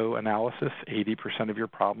Pareto analysis. 80% of your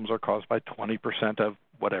problems are caused by 20% of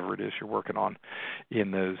whatever it is you're working on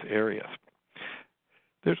in those areas.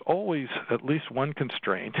 There's always at least one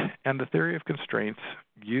constraint, and the theory of constraints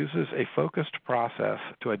uses a focused process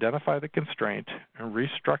to identify the constraint and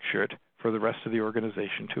restructure it for the rest of the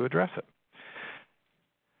organization to address it.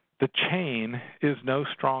 The chain is no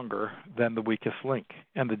stronger than the weakest link,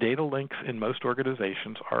 and the data links in most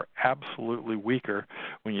organizations are absolutely weaker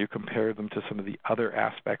when you compare them to some of the other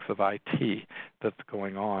aspects of IT that's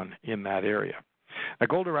going on in that area. Now,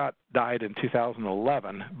 Goldratt died in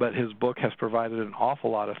 2011, but his book has provided an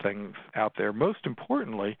awful lot of things out there. Most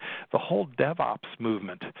importantly, the whole DevOps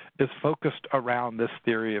movement is focused around this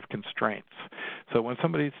theory of constraints. So when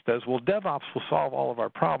somebody says, well, DevOps will solve all of our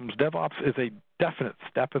problems, DevOps is a definite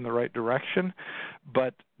step in the right direction,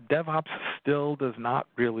 but DevOps still does not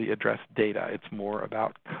really address data. It's more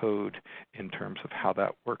about code in terms of how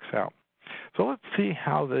that works out. So let's see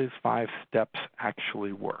how those 5 steps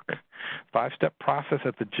actually work. 5-step process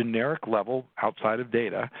at the generic level outside of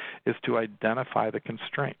data is to identify the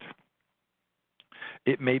constraint.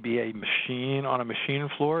 It may be a machine on a machine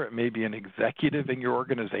floor. It may be an executive in your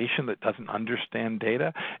organization that doesn't understand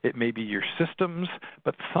data. It may be your systems,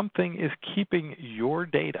 but something is keeping your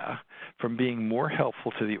data from being more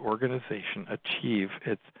helpful to the organization achieve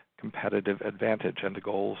its competitive advantage and the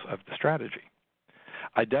goals of the strategy.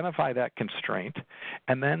 Identify that constraint,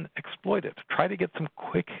 and then exploit it. Try to get some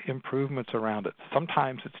quick improvements around it.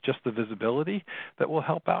 Sometimes it's just the visibility that will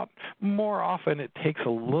help out. More often it takes a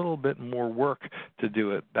little bit more work to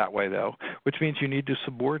do it that way, though, which means you need to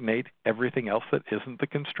subordinate everything else that isn't the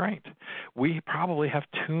constraint. We probably have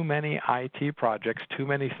too many IT projects, too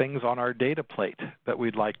many things on our data plate that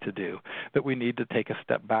we'd like to do, that we need to take a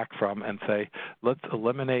step back from and say, let's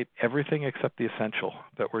eliminate everything except the essential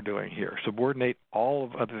that we're doing here. Subordinate all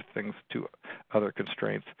of other things to other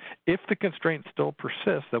constraints. If the constraint still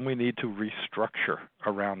persists, then we need to restructure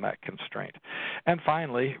around that constraint. And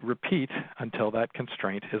finally, repeat until that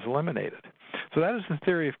constraint is eliminated. So that is the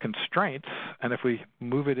theory of constraints, and if we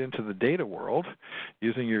move it into the data world,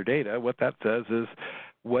 using your data, what that says is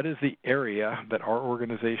What is the area that our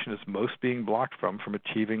organization is most being blocked from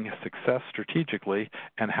achieving success strategically,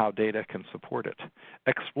 and how data can support it?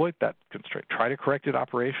 Exploit that constraint. Try to correct it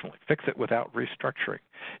operationally. Fix it without restructuring.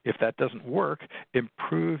 If that doesn't work,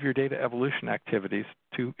 improve your data evolution activities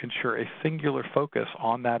to ensure a singular focus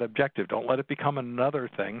on that objective. Don't let it become another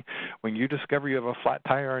thing. When you discover you have a flat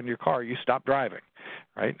tire on your car, you stop driving,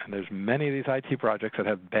 right? And there's many of these IT projects that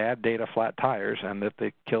have bad data flat tires and that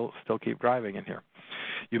they still keep driving in here.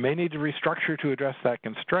 You may need to restructure to address that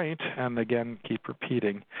constraint, and again, keep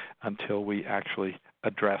repeating until we actually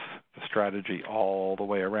address the strategy all the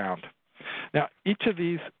way around. Now, each of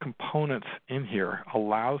these components in here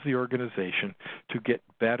allows the organization to get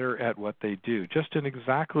better at what they do, just in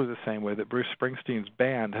exactly the same way that Bruce Springsteen's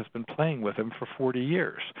band has been playing with him for 40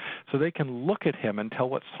 years. So they can look at him and tell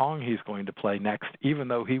what song he's going to play next, even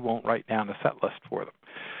though he won't write down a set list for them.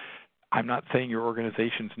 I'm not saying your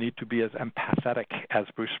organizations need to be as empathetic as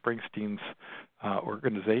Bruce Springsteen's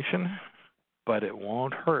organization, but it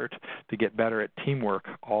won't hurt to get better at teamwork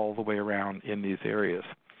all the way around in these areas.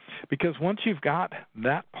 Because once you've got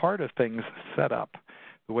that part of things set up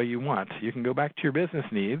the way you want, you can go back to your business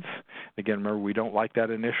needs. Again, remember, we don't like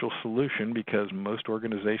that initial solution because most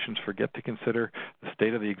organizations forget to consider the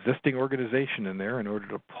state of the existing organization in there in order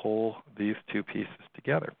to pull these two pieces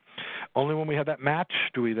together. Only when we have that match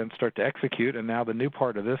do we then start to execute, and now the new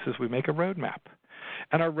part of this is we make a roadmap.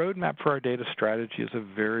 And our roadmap for our data strategy is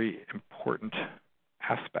a very important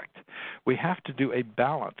aspect. We have to do a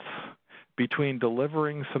balance between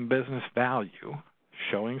delivering some business value,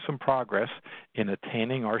 showing some progress in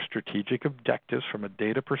attaining our strategic objectives from a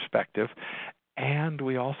data perspective, and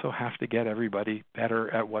we also have to get everybody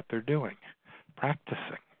better at what they're doing,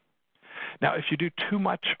 practicing. Now, if you do too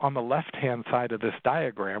much on the left-hand side of this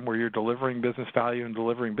diagram where you're delivering business value and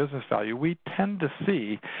delivering business value, we tend to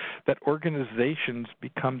see that organizations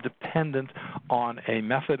become dependent on a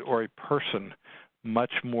method or a person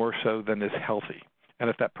much more so than is healthy. And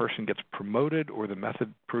if that person gets promoted or the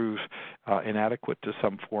method proves inadequate to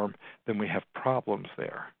some form, then we have problems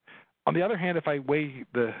there. On the other hand, if I weigh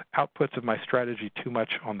the outputs of my strategy too much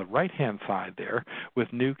on the right-hand side there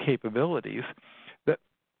with new capabilities, that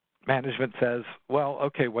management says, well,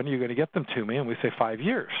 okay, when are you going to get them to me? And we say 5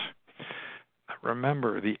 years.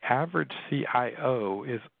 Remember, the average CIO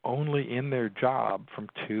is only in their job from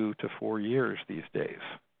 2 to 4 years these days.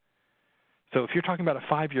 So if you're talking about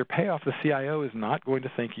a 5-year payoff, the CIO is not going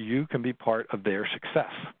to think you can be part of their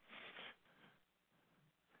success.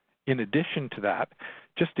 In addition to that,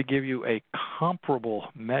 just to give you a comparable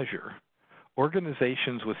measure,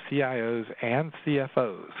 organizations with CIOs and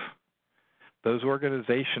CFOs, those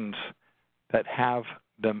organizations that have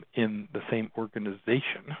them in the same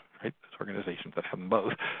organization, right? Those organizations that have them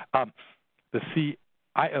both, the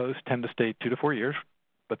CIOs tend to stay 2 to 4 years,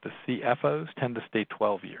 but the CFOs tend to stay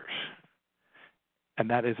 12 years. And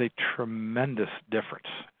that is a tremendous difference,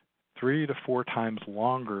 3 to 4 times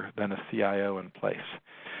longer than a CIO in place.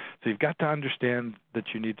 So you've got to understand that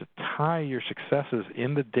you need to tie your successes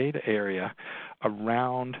in the data area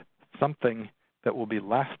around something that will be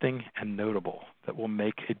lasting and notable, that will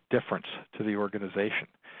make a difference to the organization.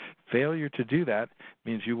 Failure to do that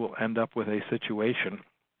means you will end up with a situation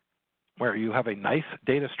where you have a nice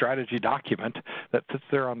data strategy document that sits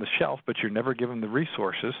there on the shelf, but you're never given the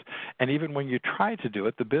resources. And even when you try to do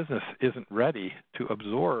it, the business isn't ready to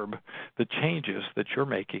absorb the changes that you're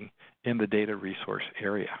making in the data resource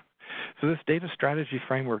area. So this data strategy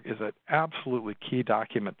framework is an absolutely key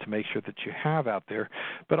document to make sure that you have out there,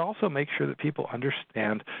 but also make sure that people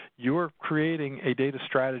understand you're creating a data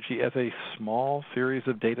strategy as a small series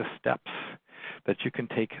of data steps that you can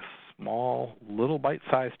take small, little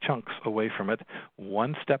bite-sized chunks away from it,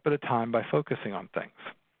 one step at a time by focusing on things.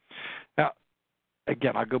 Now,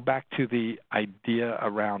 again, I'll go back to the idea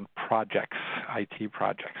around projects, IT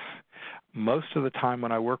projects. Most of the time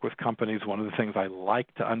when I work with companies, one of the things I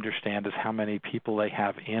like to understand is how many people they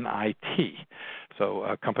have in IT. So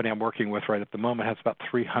a company I'm working with right at the moment has about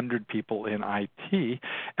 300 people in IT,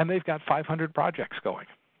 and they've got 500 projects going.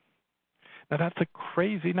 Now, that's a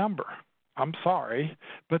crazy number. I'm sorry,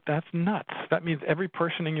 but that's nuts. That means every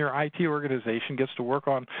person in your IT organization gets to work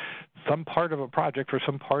on some part of a project for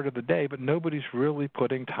some part of the day, but nobody's really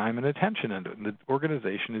putting time and attention into it. And the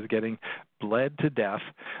organization is getting bled to death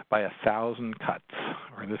by 1,000 cuts,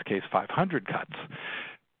 or in this case, 500 cuts.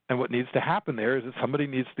 And what needs to happen there is that somebody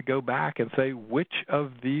needs to go back and say which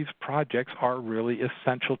of these projects are really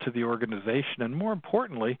essential to the organization, and more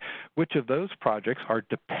importantly, which of those projects are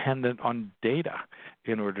dependent on data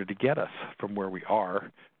in order to get us from where we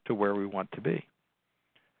are to where we want to be.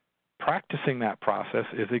 Practicing that process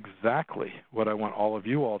is exactly what I want all of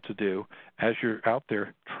you all to do as you're out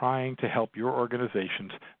there trying to help your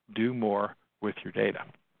organizations do more with your data.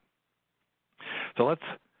 So let's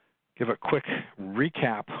give a quick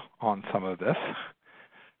recap on some of this.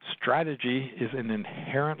 Strategy is an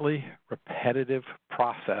inherently repetitive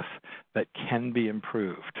process that can be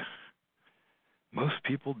improved. Most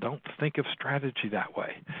people don't think of strategy that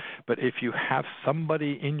way. But if you have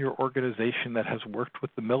somebody in your organization that has worked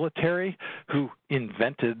with the military who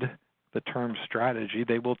invented the term strategy,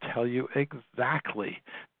 they will tell you exactly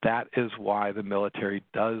that is why the military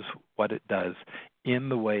does what it does in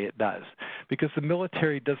the way it does. Because the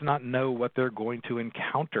military does not know what they're going to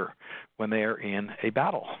encounter when they are in a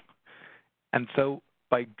battle. And so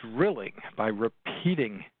by drilling, by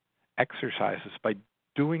repeating exercises, by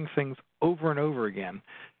doing things over and over again,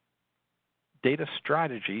 data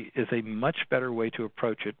strategy is a much better way to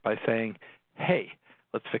approach it by saying, hey,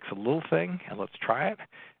 let's fix a little thing and let's try it,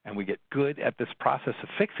 and we get good at this process of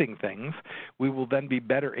fixing things, we will then be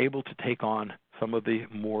better able to take on some of the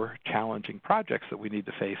more challenging projects that we need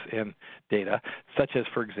to face in data, such as,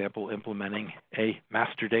 for example, implementing a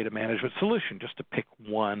master data management solution, just to pick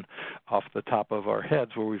one off the top of our heads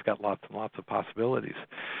where we've got lots and lots of possibilities.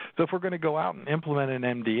 So if we're going to go out and implement an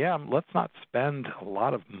MDM, let's not spend a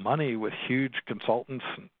lot of money with huge consultants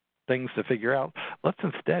and things to figure out. Let's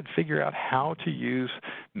instead figure out how to use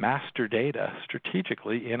master data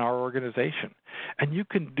strategically in our organization. And you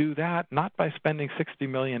can do that not by spending $60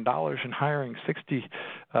 million and hiring 60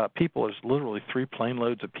 people. There's literally 3 plane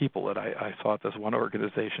loads of people that I saw at this one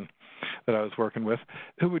organization that I was working with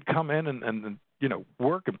who would come in and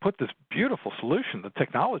work and put this beautiful solution. The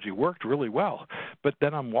technology worked really well. But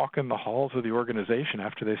then I'm walking the halls of the organization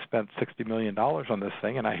after they spent $60 million on this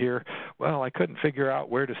thing, and I hear, well, I couldn't figure out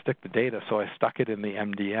where to stick the data, so I stuck it in the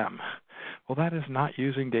MDM. Well, that is not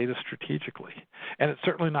using data strategically. And it's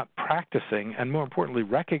certainly not practicing, and more importantly,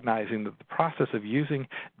 recognizing that the process of using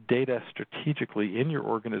data strategically in your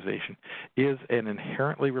organization is an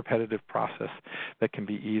inherently repetitive process that can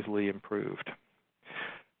be easily improved.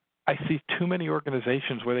 I see too many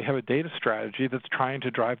organizations where they have a data strategy that's trying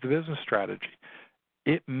to drive the business strategy.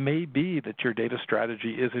 It may be that your data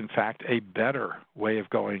strategy is, in fact, a better way of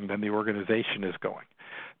going than the organization is going.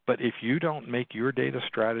 But if you don't make your data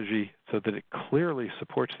strategy so that it clearly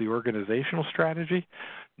supports the organizational strategy,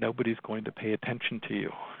 nobody's going to pay attention to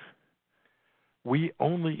you. We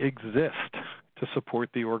only exist to support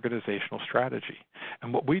the organizational strategy.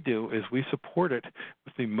 And what we do is we support it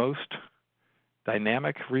with the most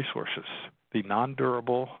dynamic resources, the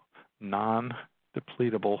non-durable,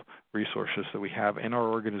 non-depletable resources that we have in our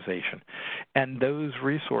organization. And those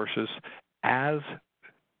resources, as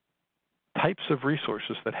types of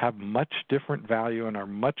resources that have much different value and are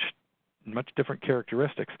much different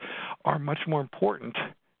characteristics, are much more important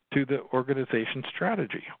to the organization's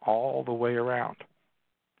strategy all the way around.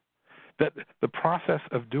 That the process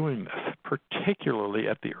of doing this, particularly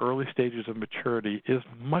at the early stages of maturity, is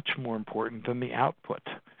much more important than the output.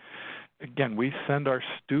 Again, we send our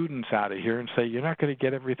students out of here and say, you're not going to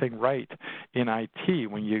get everything right in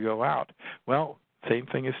IT when you go out. Well, same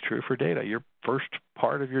thing is true for data. Your first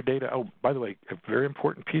part of your data, oh, by the way, a very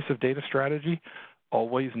important piece of data strategy,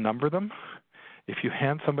 always number them. If you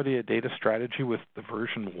hand somebody a data strategy with the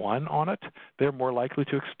version 1 on it, they're more likely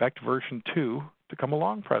to expect version 2 to come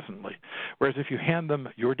along presently. Whereas if you hand them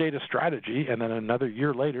your data strategy and then another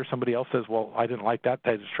year later somebody else says, well, I didn't like that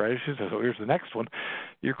data strategy, so here's the next one,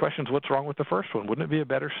 your question is, what's wrong with the first one? Wouldn't it be a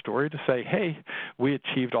better story to say, hey, we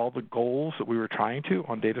achieved all the goals that we were trying to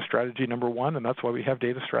on data strategy number 1, and that's why we have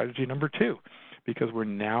data strategy number 2, because we're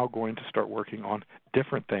now going to start working on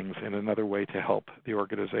different things in another way to help the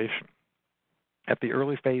organization. At the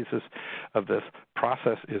early phases of this,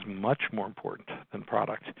 process is much more important than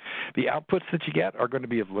product. The outputs that you get are going to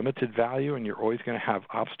be of limited value, and you're always going to have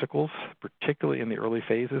obstacles, particularly in the early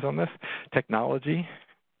phases on this. Technology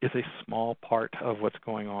is a small part of what's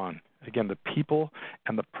going on. Again, the people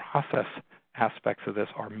and the process aspects of this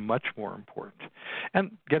are much more important.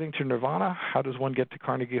 And getting to nirvana, how does one get to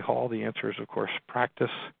Carnegie Hall? The answer is, of course, practice,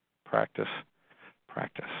 practice,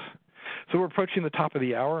 practice. So we're approaching the top of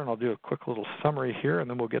the hour, and I'll do a quick little summary here, and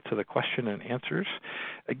then we'll get to the question and answers.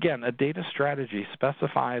 Again, a data strategy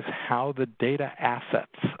specifies how the data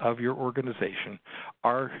assets of your organization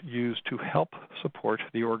are used to help support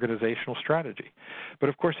the organizational strategy. But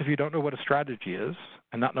of course, if you don't know what a strategy is,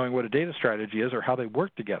 and not knowing what a data strategy is or how they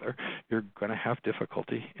work together, you're going to have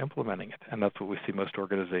difficulty implementing it, and that's what we see most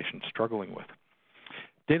organizations struggling with.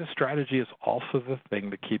 Data strategy is also the thing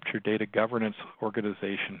that keeps your data governance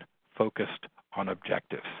organization focused on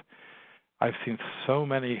objectives. I've seen so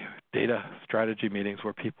many data strategy meetings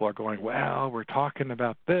where people are going, well, we're talking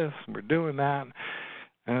about this, and we're doing that.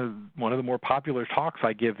 And one of the more popular talks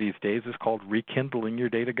I give these days is called Rekindling Your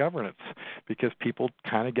Data Governance, because people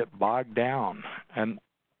kind of get bogged down. And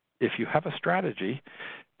if you have a strategy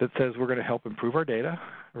that says we're going to help improve our data,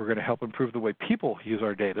 we're going to help improve the way people use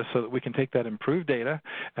our data so that we can take that improved data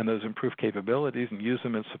and those improved capabilities and use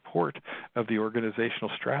them in support of the organizational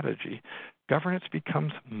strategy, governance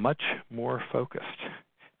becomes much more focused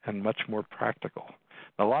and much more practical.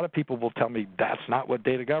 Now, a lot of people will tell me that's not what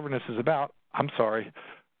data governance is about. I'm sorry.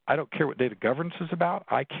 I don't care what data governance is about.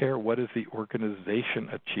 I care what is the organization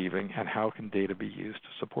achieving and how can data be used to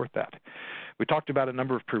support that. We talked about a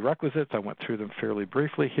number of prerequisites. I went through them fairly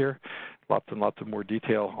briefly here. Lots and lots of more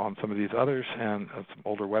detail on some of these others and some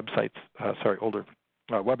older webinars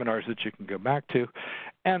that you can go back to.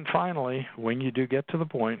 And finally, when you do get to the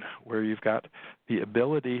point where you've got the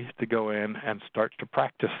ability to go in and start to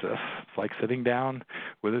practice this, it's like sitting down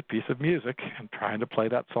with a piece of music and trying to play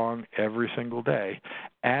that song every single day.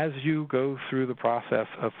 As you go through the process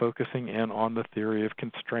of focusing in on the theory of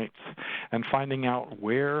constraints and finding out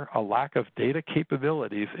where a lack of data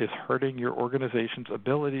capabilities is hurting your organization's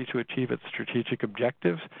ability to achieve its strategic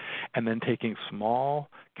objectives, and then taking small,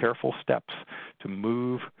 careful steps to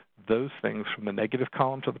move those things from the negative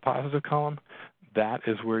column to the positive column, that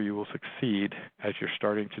is where you will succeed as you're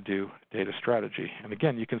starting to do data strategy. And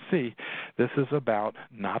again, you can see this is about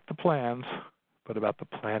not the plans, but about the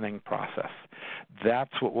planning process.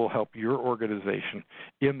 That's what will help your organization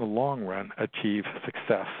in the long run achieve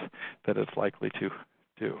success that it's likely to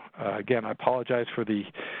do. Again, I apologize for the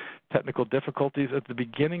technical difficulties at the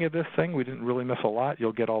beginning of this thing. We didn't really miss a lot.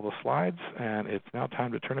 You'll get all the slides, and it's now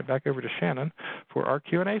time to turn it back over to Shannon for our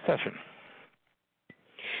Q&A session.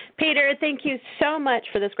 Peter, thank you so much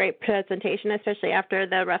for this great presentation, especially after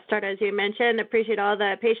the rough start, as you mentioned. Appreciate all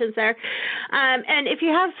the patience there. And if you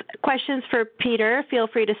have questions for Peter, feel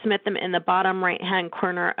free to submit them in the bottom right-hand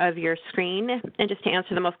corner of your screen. And just to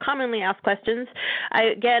answer the most commonly asked questions,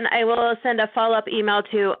 I will send a follow-up email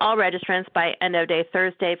to all registrants by end of day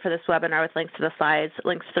Thursday for this webinar with links to the slides,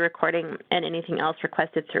 links to the recording, and anything else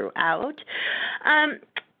requested throughout.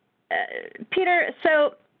 Peter,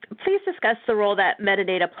 so please discuss the role that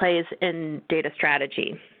metadata plays in data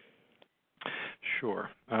strategy. Sure.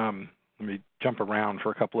 Let me jump around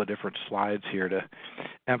for a couple of different slides here to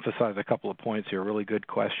emphasize a couple of points here. Really good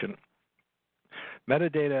question.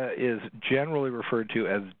 Metadata is generally referred to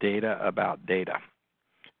as data about data.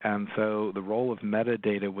 And so the role of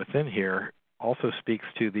metadata within here also speaks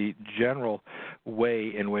to the general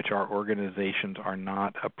way in which our organizations are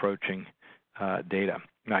not approaching data.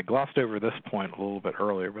 Now, I glossed over this point a little bit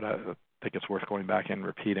earlier, but I think it's worth going back and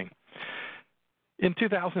repeating. In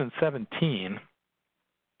 2017,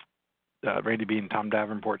 Randy Bean and Tom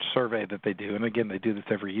Davenport's survey that they do, and again, they do this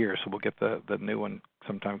every year, so we'll get the new one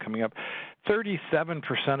sometime coming up. 37%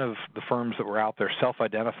 of the firms that were out there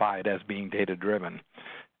self-identified as being data-driven.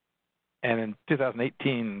 And in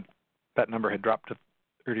 2018, that number had dropped to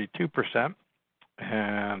 32%,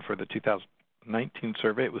 and for the 2019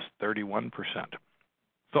 survey, it was 31%.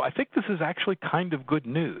 So I think this is actually kind of good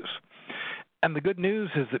news. And the good news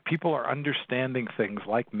is that people are understanding things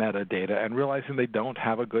like metadata and realizing they don't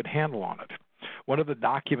have a good handle on it. One of the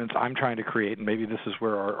documents I'm trying to create, and maybe this is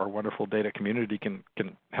where our wonderful data community can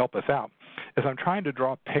help us out, is I'm trying to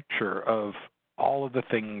draw a picture of all of the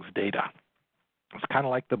things data. It's kind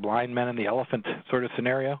of like the blind man and the elephant sort of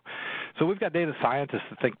scenario. So we've got data scientists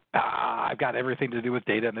that think, I've got everything to do with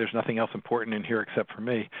data and there's nothing else important in here except for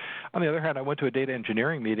me. On the other hand, I went to a data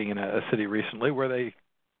engineering meeting in a city recently where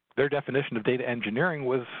their definition of data engineering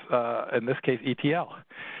was, in this case, ETL.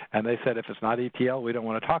 And they said, if it's not ETL, we don't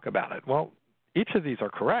want to talk about it. Well, each of these are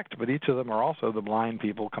correct, but each of them are also the blind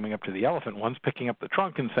people coming up to the elephant. One's picking up the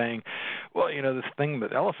trunk and saying, well, you know, this thing, the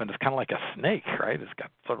elephant, is kind of like a snake, right? It's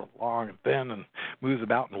got sort of long and thin and moves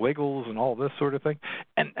about and wiggles and all this sort of thing.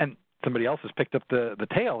 And somebody else has picked up the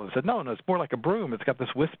tail and said, no, it's more like a broom. It's got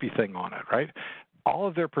this wispy thing on it, right? All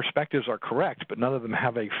of their perspectives are correct, but none of them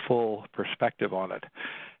have a full perspective on it.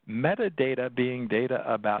 Metadata, being data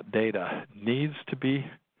about data, needs to be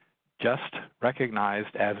just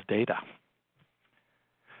recognized as data.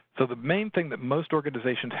 So the main thing that most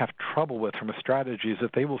organizations have trouble with from a strategy is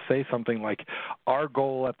that they will say something like, our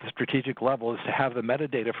goal at the strategic level is to have the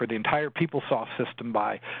metadata for the entire PeopleSoft system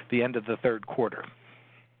by the end of the third quarter.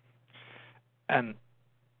 And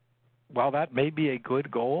while that may be a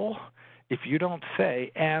good goal, if you don't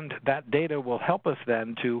say, and that data will help us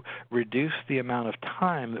then to reduce the amount of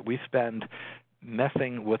time that we spend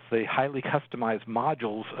messing with the highly customized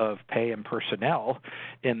modules of pay and personnel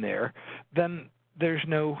in there, then there's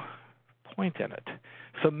no point in it.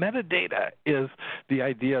 So metadata is the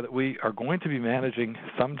idea that we are going to be managing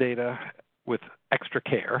some data with extra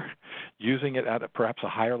care, using it at perhaps a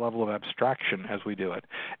higher level of abstraction as we do it,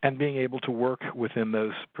 and being able to work within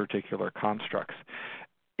those particular constructs.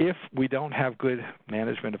 If we don't have good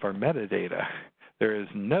management of our metadata, there is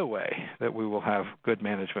no way that we will have good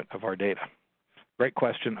management of our data. Great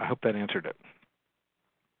question. I hope that answered it.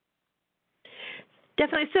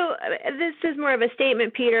 Definitely. So this is more of a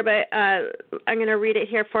statement, Peter, but I'm going to read it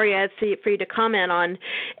here for you for you to comment on.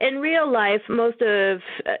 In real life, most of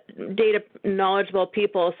data knowledgeable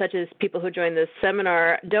people, such as people who join this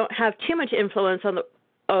seminar, don't have too much influence on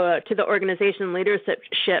to the organization leadership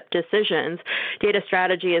decisions. Data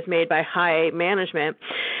strategy is made by high management.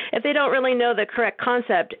 If they don't really know the correct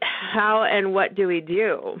concept, how and what do we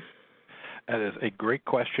do? That is a great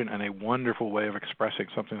question and a wonderful way of expressing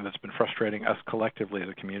something that's been frustrating us collectively as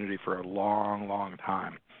a community for a long, long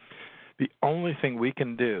time. The only thing we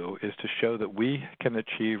can do is to show that we can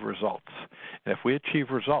achieve results. And if we achieve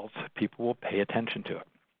results, people will pay attention to it.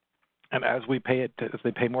 And as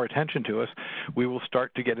they pay more attention to us, we will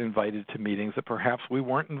start to get invited to meetings that perhaps we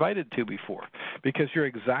weren't invited to before. Because you're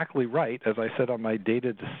exactly right, as I said on my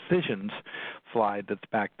data decisions slide that's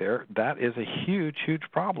back there, that is a huge, huge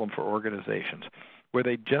problem for organizations, where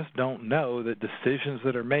they just don't know that decisions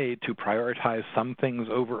that are made to prioritize some things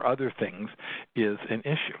over other things is an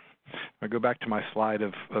issue. I'll go back to my slide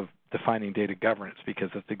of defining data governance, because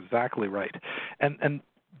that's exactly right. And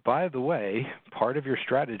by the way, part of your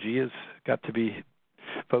strategy has got to be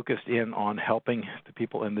focused in on helping the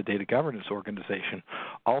people in the data governance organization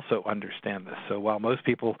also understand this. So while most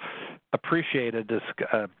people appreciate a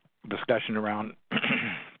discussion around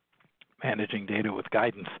managing data with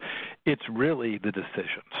guidance, it's really the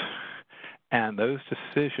decisions. And those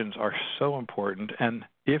decisions are so important. And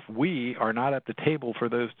if we are not at the table for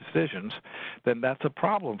those decisions, then that's a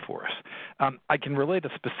problem for us. I can relate a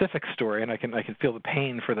specific story, and I can feel the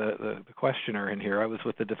pain for the questioner in here. I was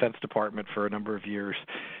with the Defense Department for a number of years,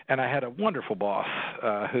 and I had a wonderful boss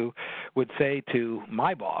who would say to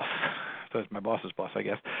my boss, so it's my boss's boss, I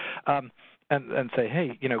guess, and say,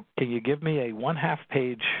 hey, can you give me a 1/2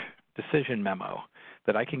 page decision memo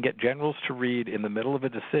that I can get generals to read in the middle of a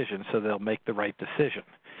decision so they'll make the right decision.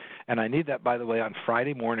 And I need that, by the way, on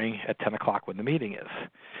Friday morning at 10 o'clock when the meeting is.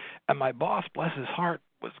 And my boss, bless his heart,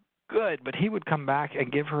 was good, but he would come back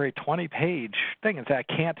and give her a 20-page thing and say, I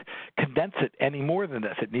can't condense it any more than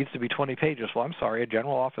this. It needs to be 20 pages. Well, I'm sorry, a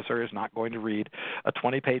general officer is not going to read a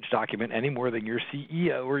 20-page document any more than your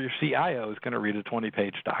CEO or your CIO is going to read a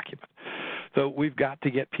 20-page document. So we've got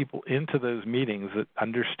to get people into those meetings that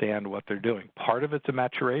understand what they're doing. Part of it's a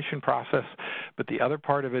maturation process, but the other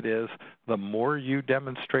part of it is the more you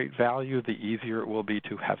demonstrate value, the easier it will be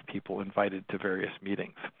to have people invited to various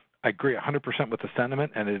meetings. I agree 100% with the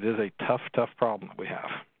sentiment, and it is a tough, tough problem that we have.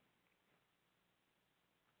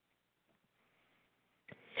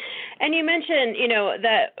 And you mentioned,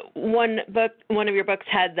 that one of your books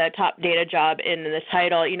had the top data job in the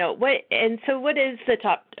title. What is the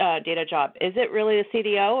top data job? Is it really the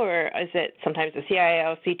CDO, or is it sometimes the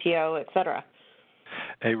CIO, CTO, et cetera?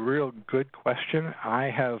 A real good question.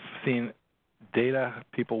 I have seen data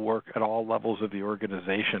people work at all levels of the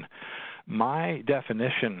organization. My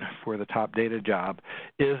definition for the top data job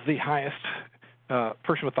is the highest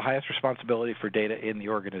person with the highest responsibility for data in the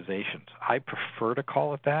organizations. I prefer to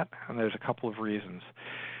call it that, and there's a couple of reasons.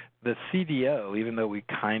 The CDO, even though we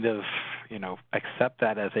kind of, accept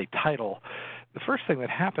that as a title, the first thing that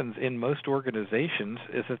happens in most organizations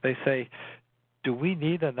is that they say, do we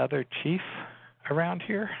need another chief around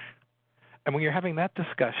here? And when you're having that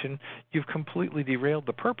discussion, you've completely derailed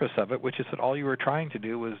the purpose of it, which is that all you were trying to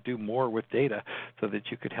do was do more with data so that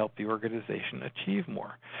you could help the organization achieve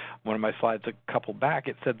more. One of my slides a couple back,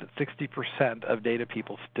 it said that 60% of data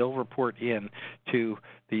people still report in to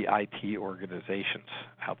the IT organizations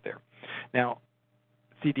out there. Now,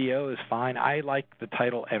 CDO is fine. I like the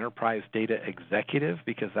title Enterprise Data Executive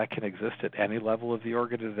because that can exist at any level of the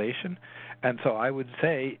organization. And so I would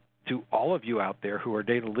say, to all of you out there who are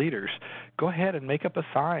data leaders, go ahead and make up a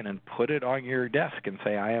sign and put it on your desk and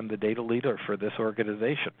say, I am the data leader for this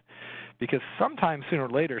organization. Because sometime sooner or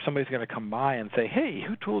later, somebody's going to come by and say, hey,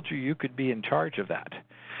 who told you you could be in charge of that?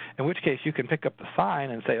 In which case, you can pick up the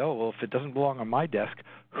sign and say, oh, well, if it doesn't belong on my desk,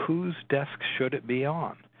 whose desk should it be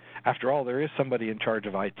on? After all, there is somebody in charge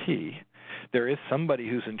of IT. There is somebody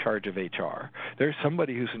who's in charge of HR. There's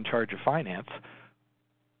somebody who's in charge of finance.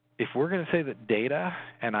 If we're going to say that data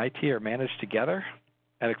and IT are managed together,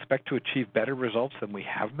 and expect to achieve better results than we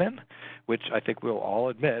have been, which I think we'll all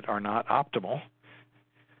admit are not optimal,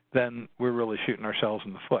 then we're really shooting ourselves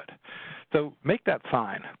in the foot. So make that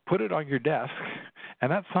sign, put it on your desk,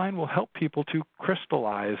 and that sign will help people to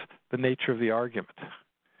crystallize the nature of the argument.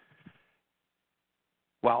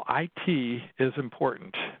 While IT is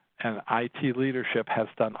important and IT leadership has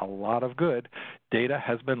done a lot of good, data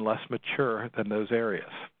has been less mature than those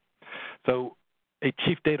areas. So a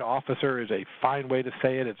chief data officer is a fine way to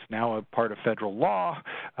say it. It's now a part of federal law.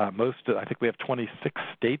 I think we have 26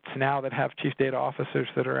 states now that have chief data officers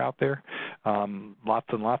that are out there. Lots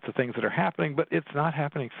and lots of things that are happening, but it's not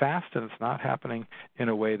happening fast, and it's not happening in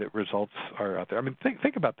a way that results are out there. I mean,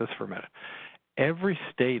 think about this for a minute. Every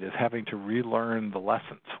state is having to relearn the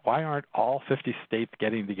lessons. Why aren't all 50 states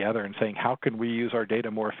getting together and saying, how can we use our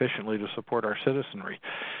data more efficiently to support our citizenry?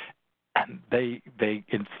 And they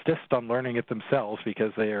insist on learning it themselves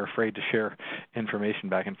because they are afraid to share information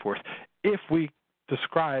back and forth. If we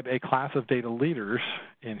describe a class of data leaders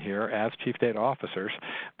in here as chief data officers,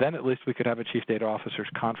 then at least we could have a chief data officers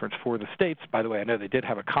conference for the states. By the way, I know they did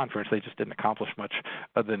have a conference. They just didn't accomplish much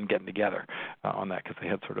other than getting together on that because they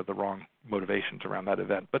had sort of the wrong motivations around that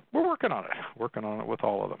event. But we're working on it with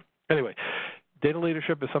all of them. Anyway, data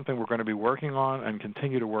leadership is something we're going to be working on and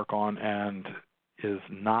continue to work on, and is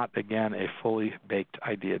not, again, a fully baked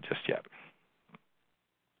idea just yet.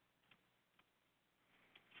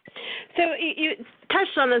 So you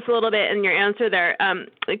touched on this a little bit in your answer there.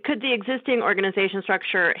 Could the existing organization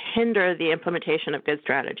structure hinder the implementation of good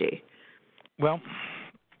strategy? Well,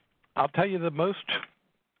 I'll tell you the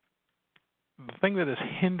thing that is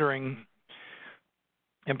hindering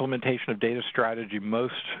implementation of data strategy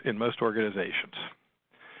in most organizations,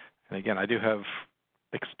 and again, I do have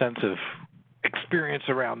extensive experience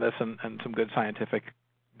around this and some good scientific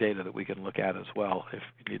data that we can look at as well if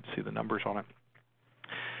you need to see the numbers on it.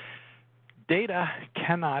 Data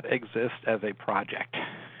cannot exist as a project.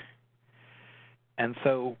 And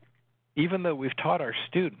so even though we've taught our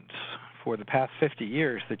students for the past 50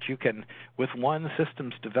 years that you can, with one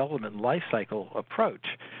systems development lifecycle approach,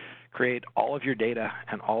 create all of your data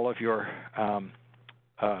and all of your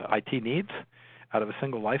IT needs out of a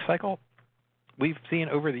single lifecycle, we've seen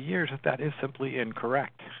over the years that is simply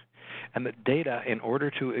incorrect. And that data, in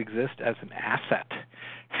order to exist as an asset,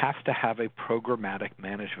 has to have a programmatic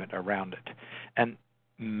management around it. And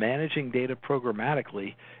managing data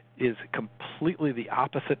programmatically is completely the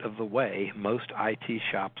opposite of the way most IT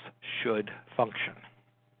shops should function.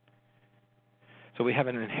 So we have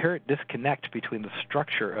an inherent disconnect between the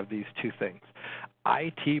structure of these two things.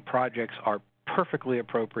 IT projects are perfectly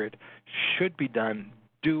appropriate, should be done,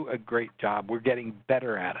 do a great job. We're getting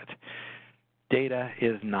better at it. Data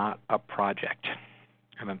is not a project.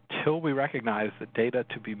 And until we recognize that data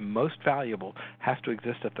to be most valuable has to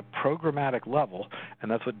exist at the programmatic level, and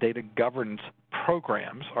that's what data governance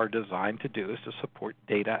programs are designed to do, is to support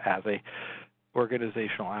data as a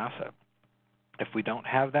organizational asset. If we don't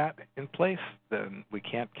have that in place, then we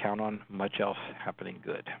can't count on much else happening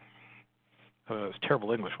good. It was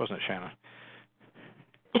terrible English, wasn't it, Shannon?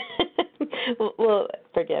 We'll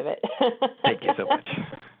forgive it. Thank you so much.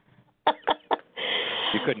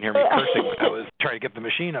 You couldn't hear me cursing when I was trying to get the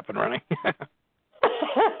machine up and running.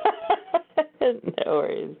 No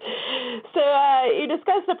worries. So you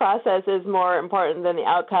discussed the process is more important than the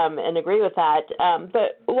outcome and agree with that.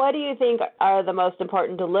 But what do you think are the most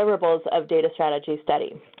important deliverables of data strategy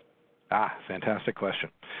study? Fantastic question.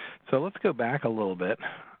 So let's go back a little bit.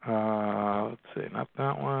 Let's see, not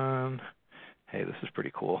that one. Hey, this is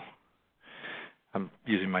pretty cool. I'm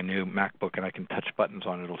using my new MacBook, and I can touch buttons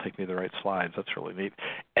on it. It'll take me to the right slides. That's really neat.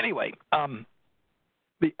 Anyway,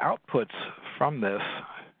 the outputs from this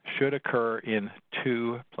should occur in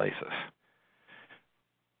two places.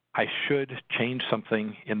 I should change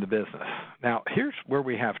something in the business. Now, here's where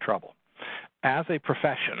we have trouble. As a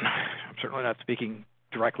profession, I'm certainly not speaking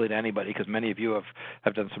directly to anybody because many of you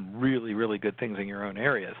have done some really, really good things in your own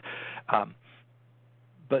areas.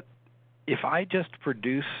 But if I just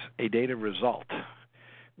produce a data result,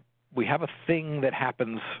 we have a thing that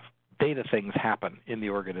happens, data things happen in the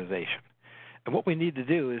organization. And what we need to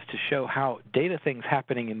do is to show how data things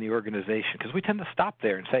happening in the organization, because we tend to stop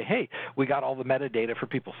there and say, hey, we got all the metadata for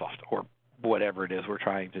PeopleSoft or whatever it is we're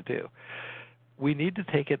trying to do. We need to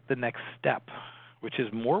take it the next step, which is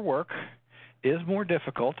more work, is more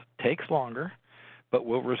difficult, takes longer, but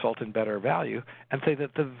will result in better value, and say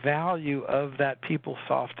that the value of that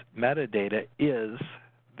PeopleSoft metadata is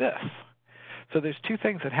this. So there's two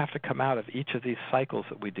things that have to come out of each of these cycles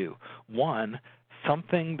that we do. One,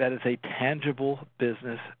 something that is a tangible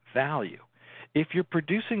business value. If you're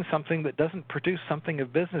producing something that doesn't produce something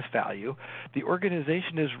of business value, the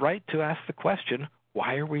organization is right to ask the question,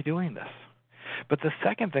 why are we doing this? But the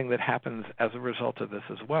second thing that happens as a result of this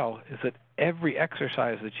as well is that every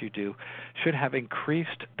exercise that you do should have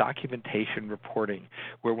increased documentation reporting,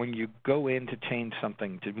 where when you go in to change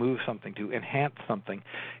something, to move something, to enhance something,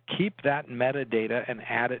 keep that metadata and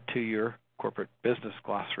add it to your corporate business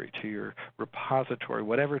glossary, to your repository,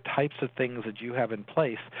 whatever types of things that you have in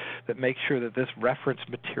place that make sure that this reference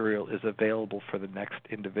material is available for the next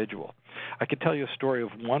individual. I can tell you a story of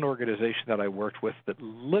one organization that I worked with that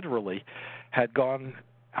literally had gone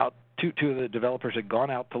out, two of the developers had gone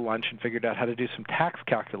out to lunch and figured out how to do some tax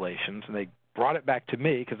calculations, and they brought it back to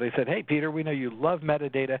me because they said, hey, Peter, we know you love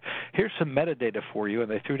metadata. Here's some metadata for you, and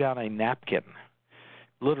they threw down a napkin,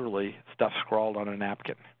 literally stuff scrawled on a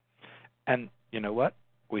napkin. And you know what?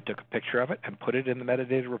 We took a picture of it and put it in the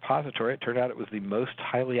metadata repository. It turned out it was the most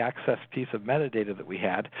highly accessed piece of metadata that we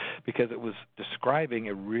had because it was describing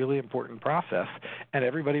a really important process. And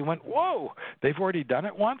everybody went, whoa, they've already done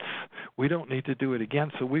it once. We don't need to do it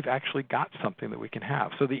again. So we've actually got something that we can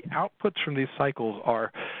have. So the outputs from these cycles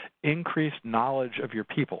are increased knowledge of your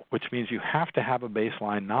people, which means you have to have a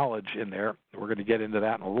baseline knowledge in there. We're going to get into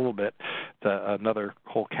that in a little bit, another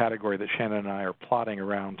whole category that Shannon and I are plotting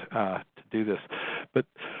around to do this. But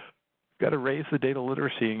you've got to raise the data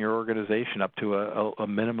literacy in your organization up to a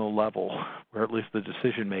minimal level where at least the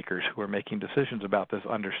decision makers who are making decisions about this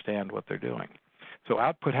understand what they're doing. So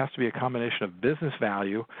output has to be a combination of business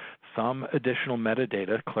value, some additional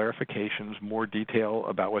metadata, clarifications, more detail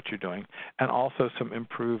about what you're doing, and also some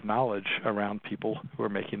improved knowledge around people who are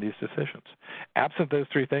making these decisions. Absent those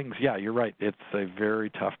three things, yeah, you're right, it's a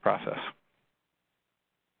very tough process.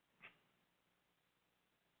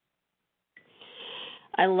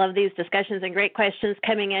 I love these discussions and great questions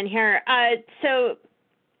coming in here. So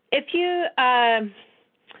if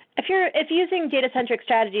using data-centric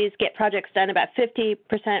strategies get projects done about 50%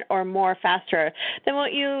 or more faster, then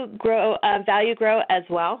won't you value grow as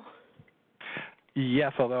well?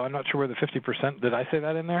 Yes, although I'm not sure where the 50%, did I say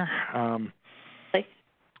that in there? I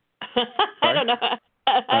don't know.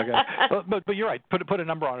 Okay. But you're right. Put a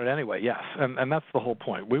number on it anyway, yes. And that's the whole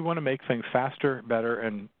point. We want to make things faster, better,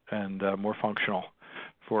 and more functional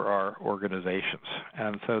for our organizations.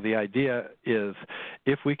 And so the idea is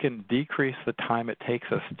if we can decrease the time it takes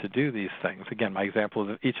us to do these things, again, my example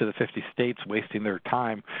is each of the 50 states wasting their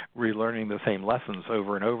time relearning the same lessons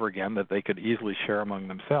over and over again that they could easily share among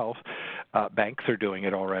themselves. Banks are doing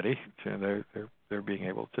it already. They're being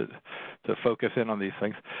able to focus in on these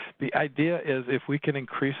things. The idea is if we can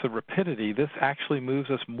increase the rapidity, this actually moves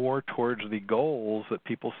us more towards the goals that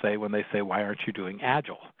people say when they say, why aren't you doing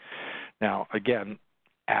Agile? Now, again,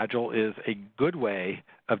 Agile is a good way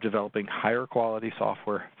of developing higher quality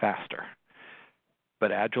software faster.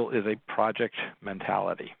 But Agile is a project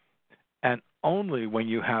mentality. And only when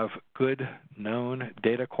you have good known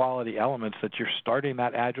data quality elements that you're starting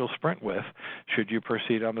that Agile sprint with should you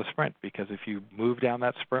proceed on the sprint. Because if you move down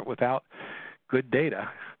that sprint without good data,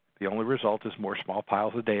 the only result is more small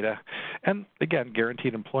piles of data. And again,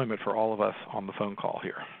 guaranteed employment for all of us on the phone call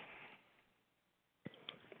here.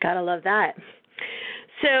 Gotta love that.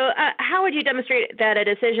 So how would you demonstrate that a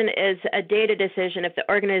decision is a data decision if the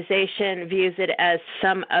organization views it as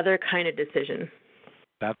some other kind of decision?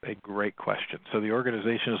 That's a great question. So the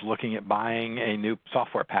organization is looking at buying a new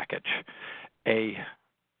software package. An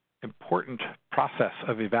important process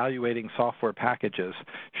of evaluating software packages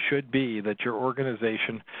should be that your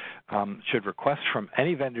organization should request from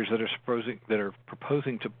any vendors that are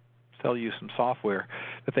proposing to sell you some software,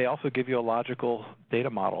 that they also give you a logical data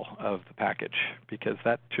model of the package, because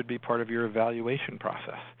that should be part of your evaluation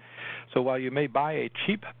process. So while you may buy a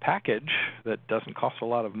cheap package that doesn't cost a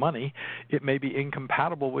lot of money, it may be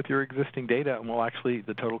incompatible with your existing data and will actually,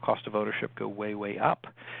 the total cost of ownership go way, way up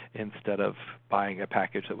instead of buying a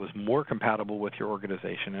package that was more compatible with your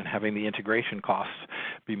organization and having the integration costs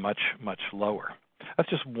be much, much lower. That's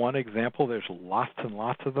just one example. There's lots and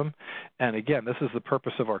lots of them. And again, this is the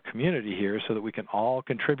purpose of our community here so that we can all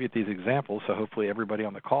contribute these examples. So hopefully everybody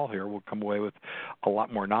on the call here will come away with a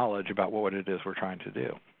lot more knowledge about what it is we're trying to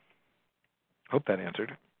do. Hope that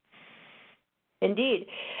answered. Indeed.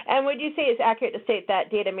 And would you say it's accurate to state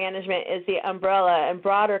that data management is the umbrella and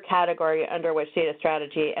broader category under which data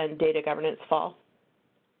strategy and data governance fall?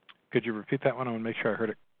 Could you repeat that one? I want to make sure I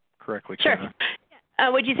heard it correctly. Sure.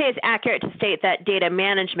 Would you say it's accurate to state that data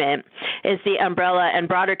management is the umbrella and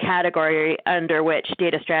broader category under which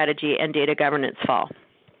data strategy and data governance fall?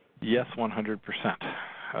 Yes, 100%.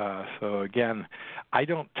 So again, I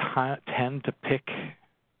don't tend to pick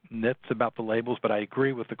nits about the labels, but I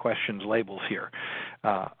agree with the question's labels here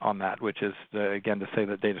on that, which is, again, to say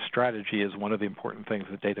that data strategy is one of the important things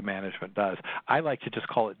that data management does. I like to just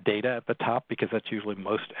call it data at the top because that's usually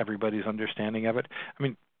most everybody's understanding of it. I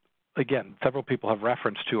mean, again, several people have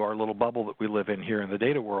referenced to our little bubble that we live in here in the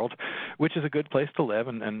data world, which is a good place to live,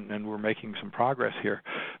 and we're making some progress here.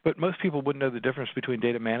 But most people wouldn't know the difference between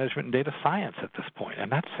data management and data science at this point,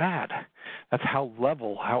 and that's sad. That's how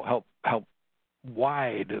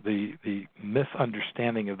wide the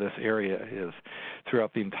misunderstanding of this area is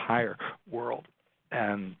throughout the entire world.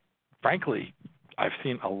 And frankly, I've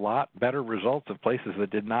seen a lot better results of places that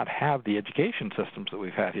did not have the education systems that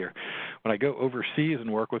we've had here. When I go overseas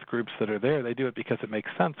and work with groups that are there, they do it because it makes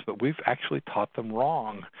sense, but we've actually taught them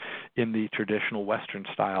wrong in the traditional Western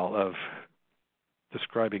style of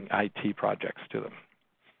describing IT projects to them.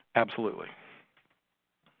 Absolutely.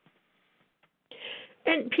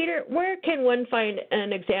 And Peter, where can one find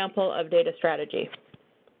an example of data strategy?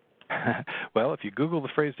 Well, if you Google the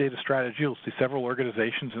phrase data strategy, you'll see several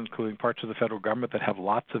organizations, including parts of the federal government, that have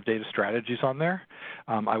lots of data strategies on there.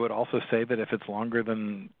 I would also say that if it's longer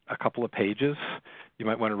than a couple of pages, you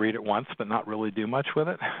might want to read it once but not really do much with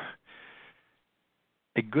it.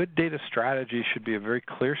 A good data strategy should be a very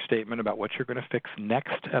clear statement about what you're going to fix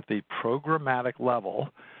next at the programmatic level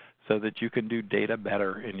so that you can do data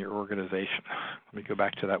better in your organization. Let me go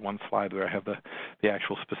back to that one slide where I have the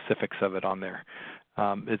actual specifics of it on there.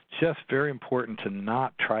 It's just very important to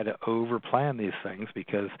not try to over-plan these things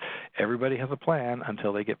because everybody has a plan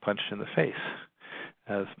until they get punched in the face,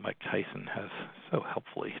 as Mike Tyson has so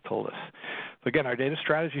helpfully told us. So again, our data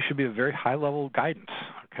strategy should be a very high-level guidance.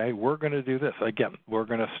 Okay, we're going to do this. Again, we're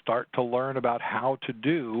going to start to learn about how to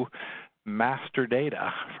do master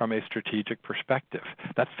data from a strategic perspective.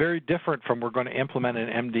 That's very different from we're going to implement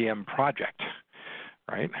an MDM project,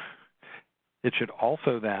 right? It should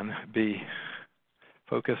also then be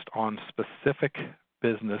focused on specific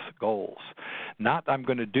business goals. Not I'm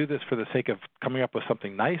going to do this for the sake of coming up with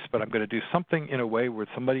something nice, but I'm going to do something in a way where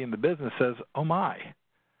somebody in the business says, oh my,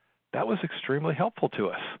 that was extremely helpful to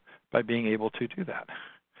us by being able to do that.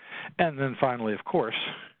 And then finally, of course,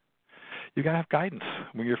 you got to have guidance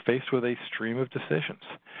when you're faced with a stream of decisions.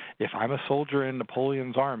 If I'm a soldier in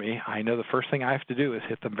Napoleon's army, I know the first thing I have to do is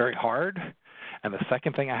hit them very hard, and the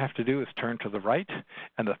second thing I have to do is turn to the right,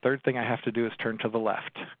 and the third thing I have to do is turn to the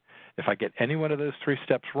left. If I get any one of those three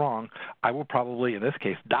steps wrong, I will probably, in this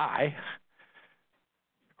case, die.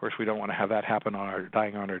 Of course, we don't want to have that happen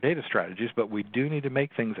dying on our data strategies, but we do need to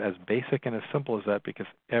make things as basic and as simple as that because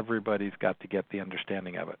everybody's got to get the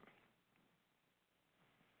understanding of it.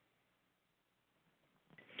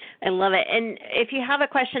 I love it. And if you have a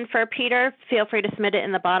question for Peter, feel free to submit it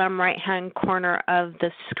in the bottom right-hand corner of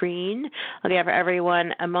the screen. I'll give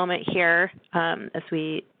everyone a moment here that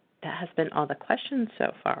has been all the questions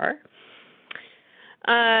so far.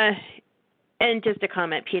 And just a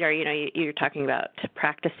comment, Peter, you're talking about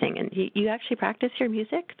practicing, and you actually practice your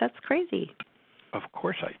music? That's crazy. Of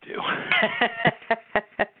course I do.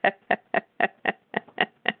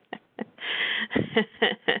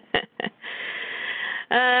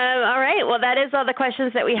 All right. Well, that is all the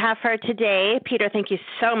questions that we have for today. Peter, thank you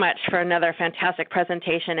so much for another fantastic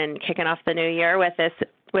presentation and kicking off the new year with this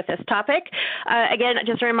topic. Again,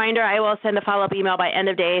 just a reminder, I will send a follow-up email by end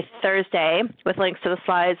of day Thursday with links to the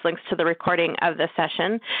slides, links to the recording of the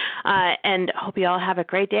session, and hope you all have a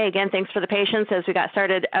great day. Again, thanks for the patience as we got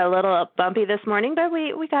started a little bumpy this morning, but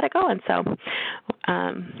we got it going, so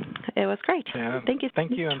it was great. And thank you.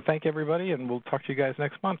 Thank you, and thank everybody, and we'll talk to you guys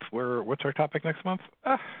next month. What's our topic next month?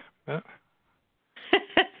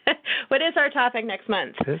 What is our topic next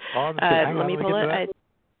month? Let me pull it.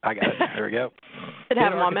 I got it. There we go. Data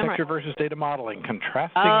architecture versus data modeling,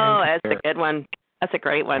 contrasting. Oh, that's a good one. That's a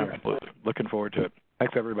great one. Absolutely. Looking forward to it.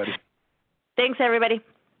 Thanks, everybody. Thanks, everybody.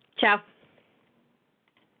 Ciao.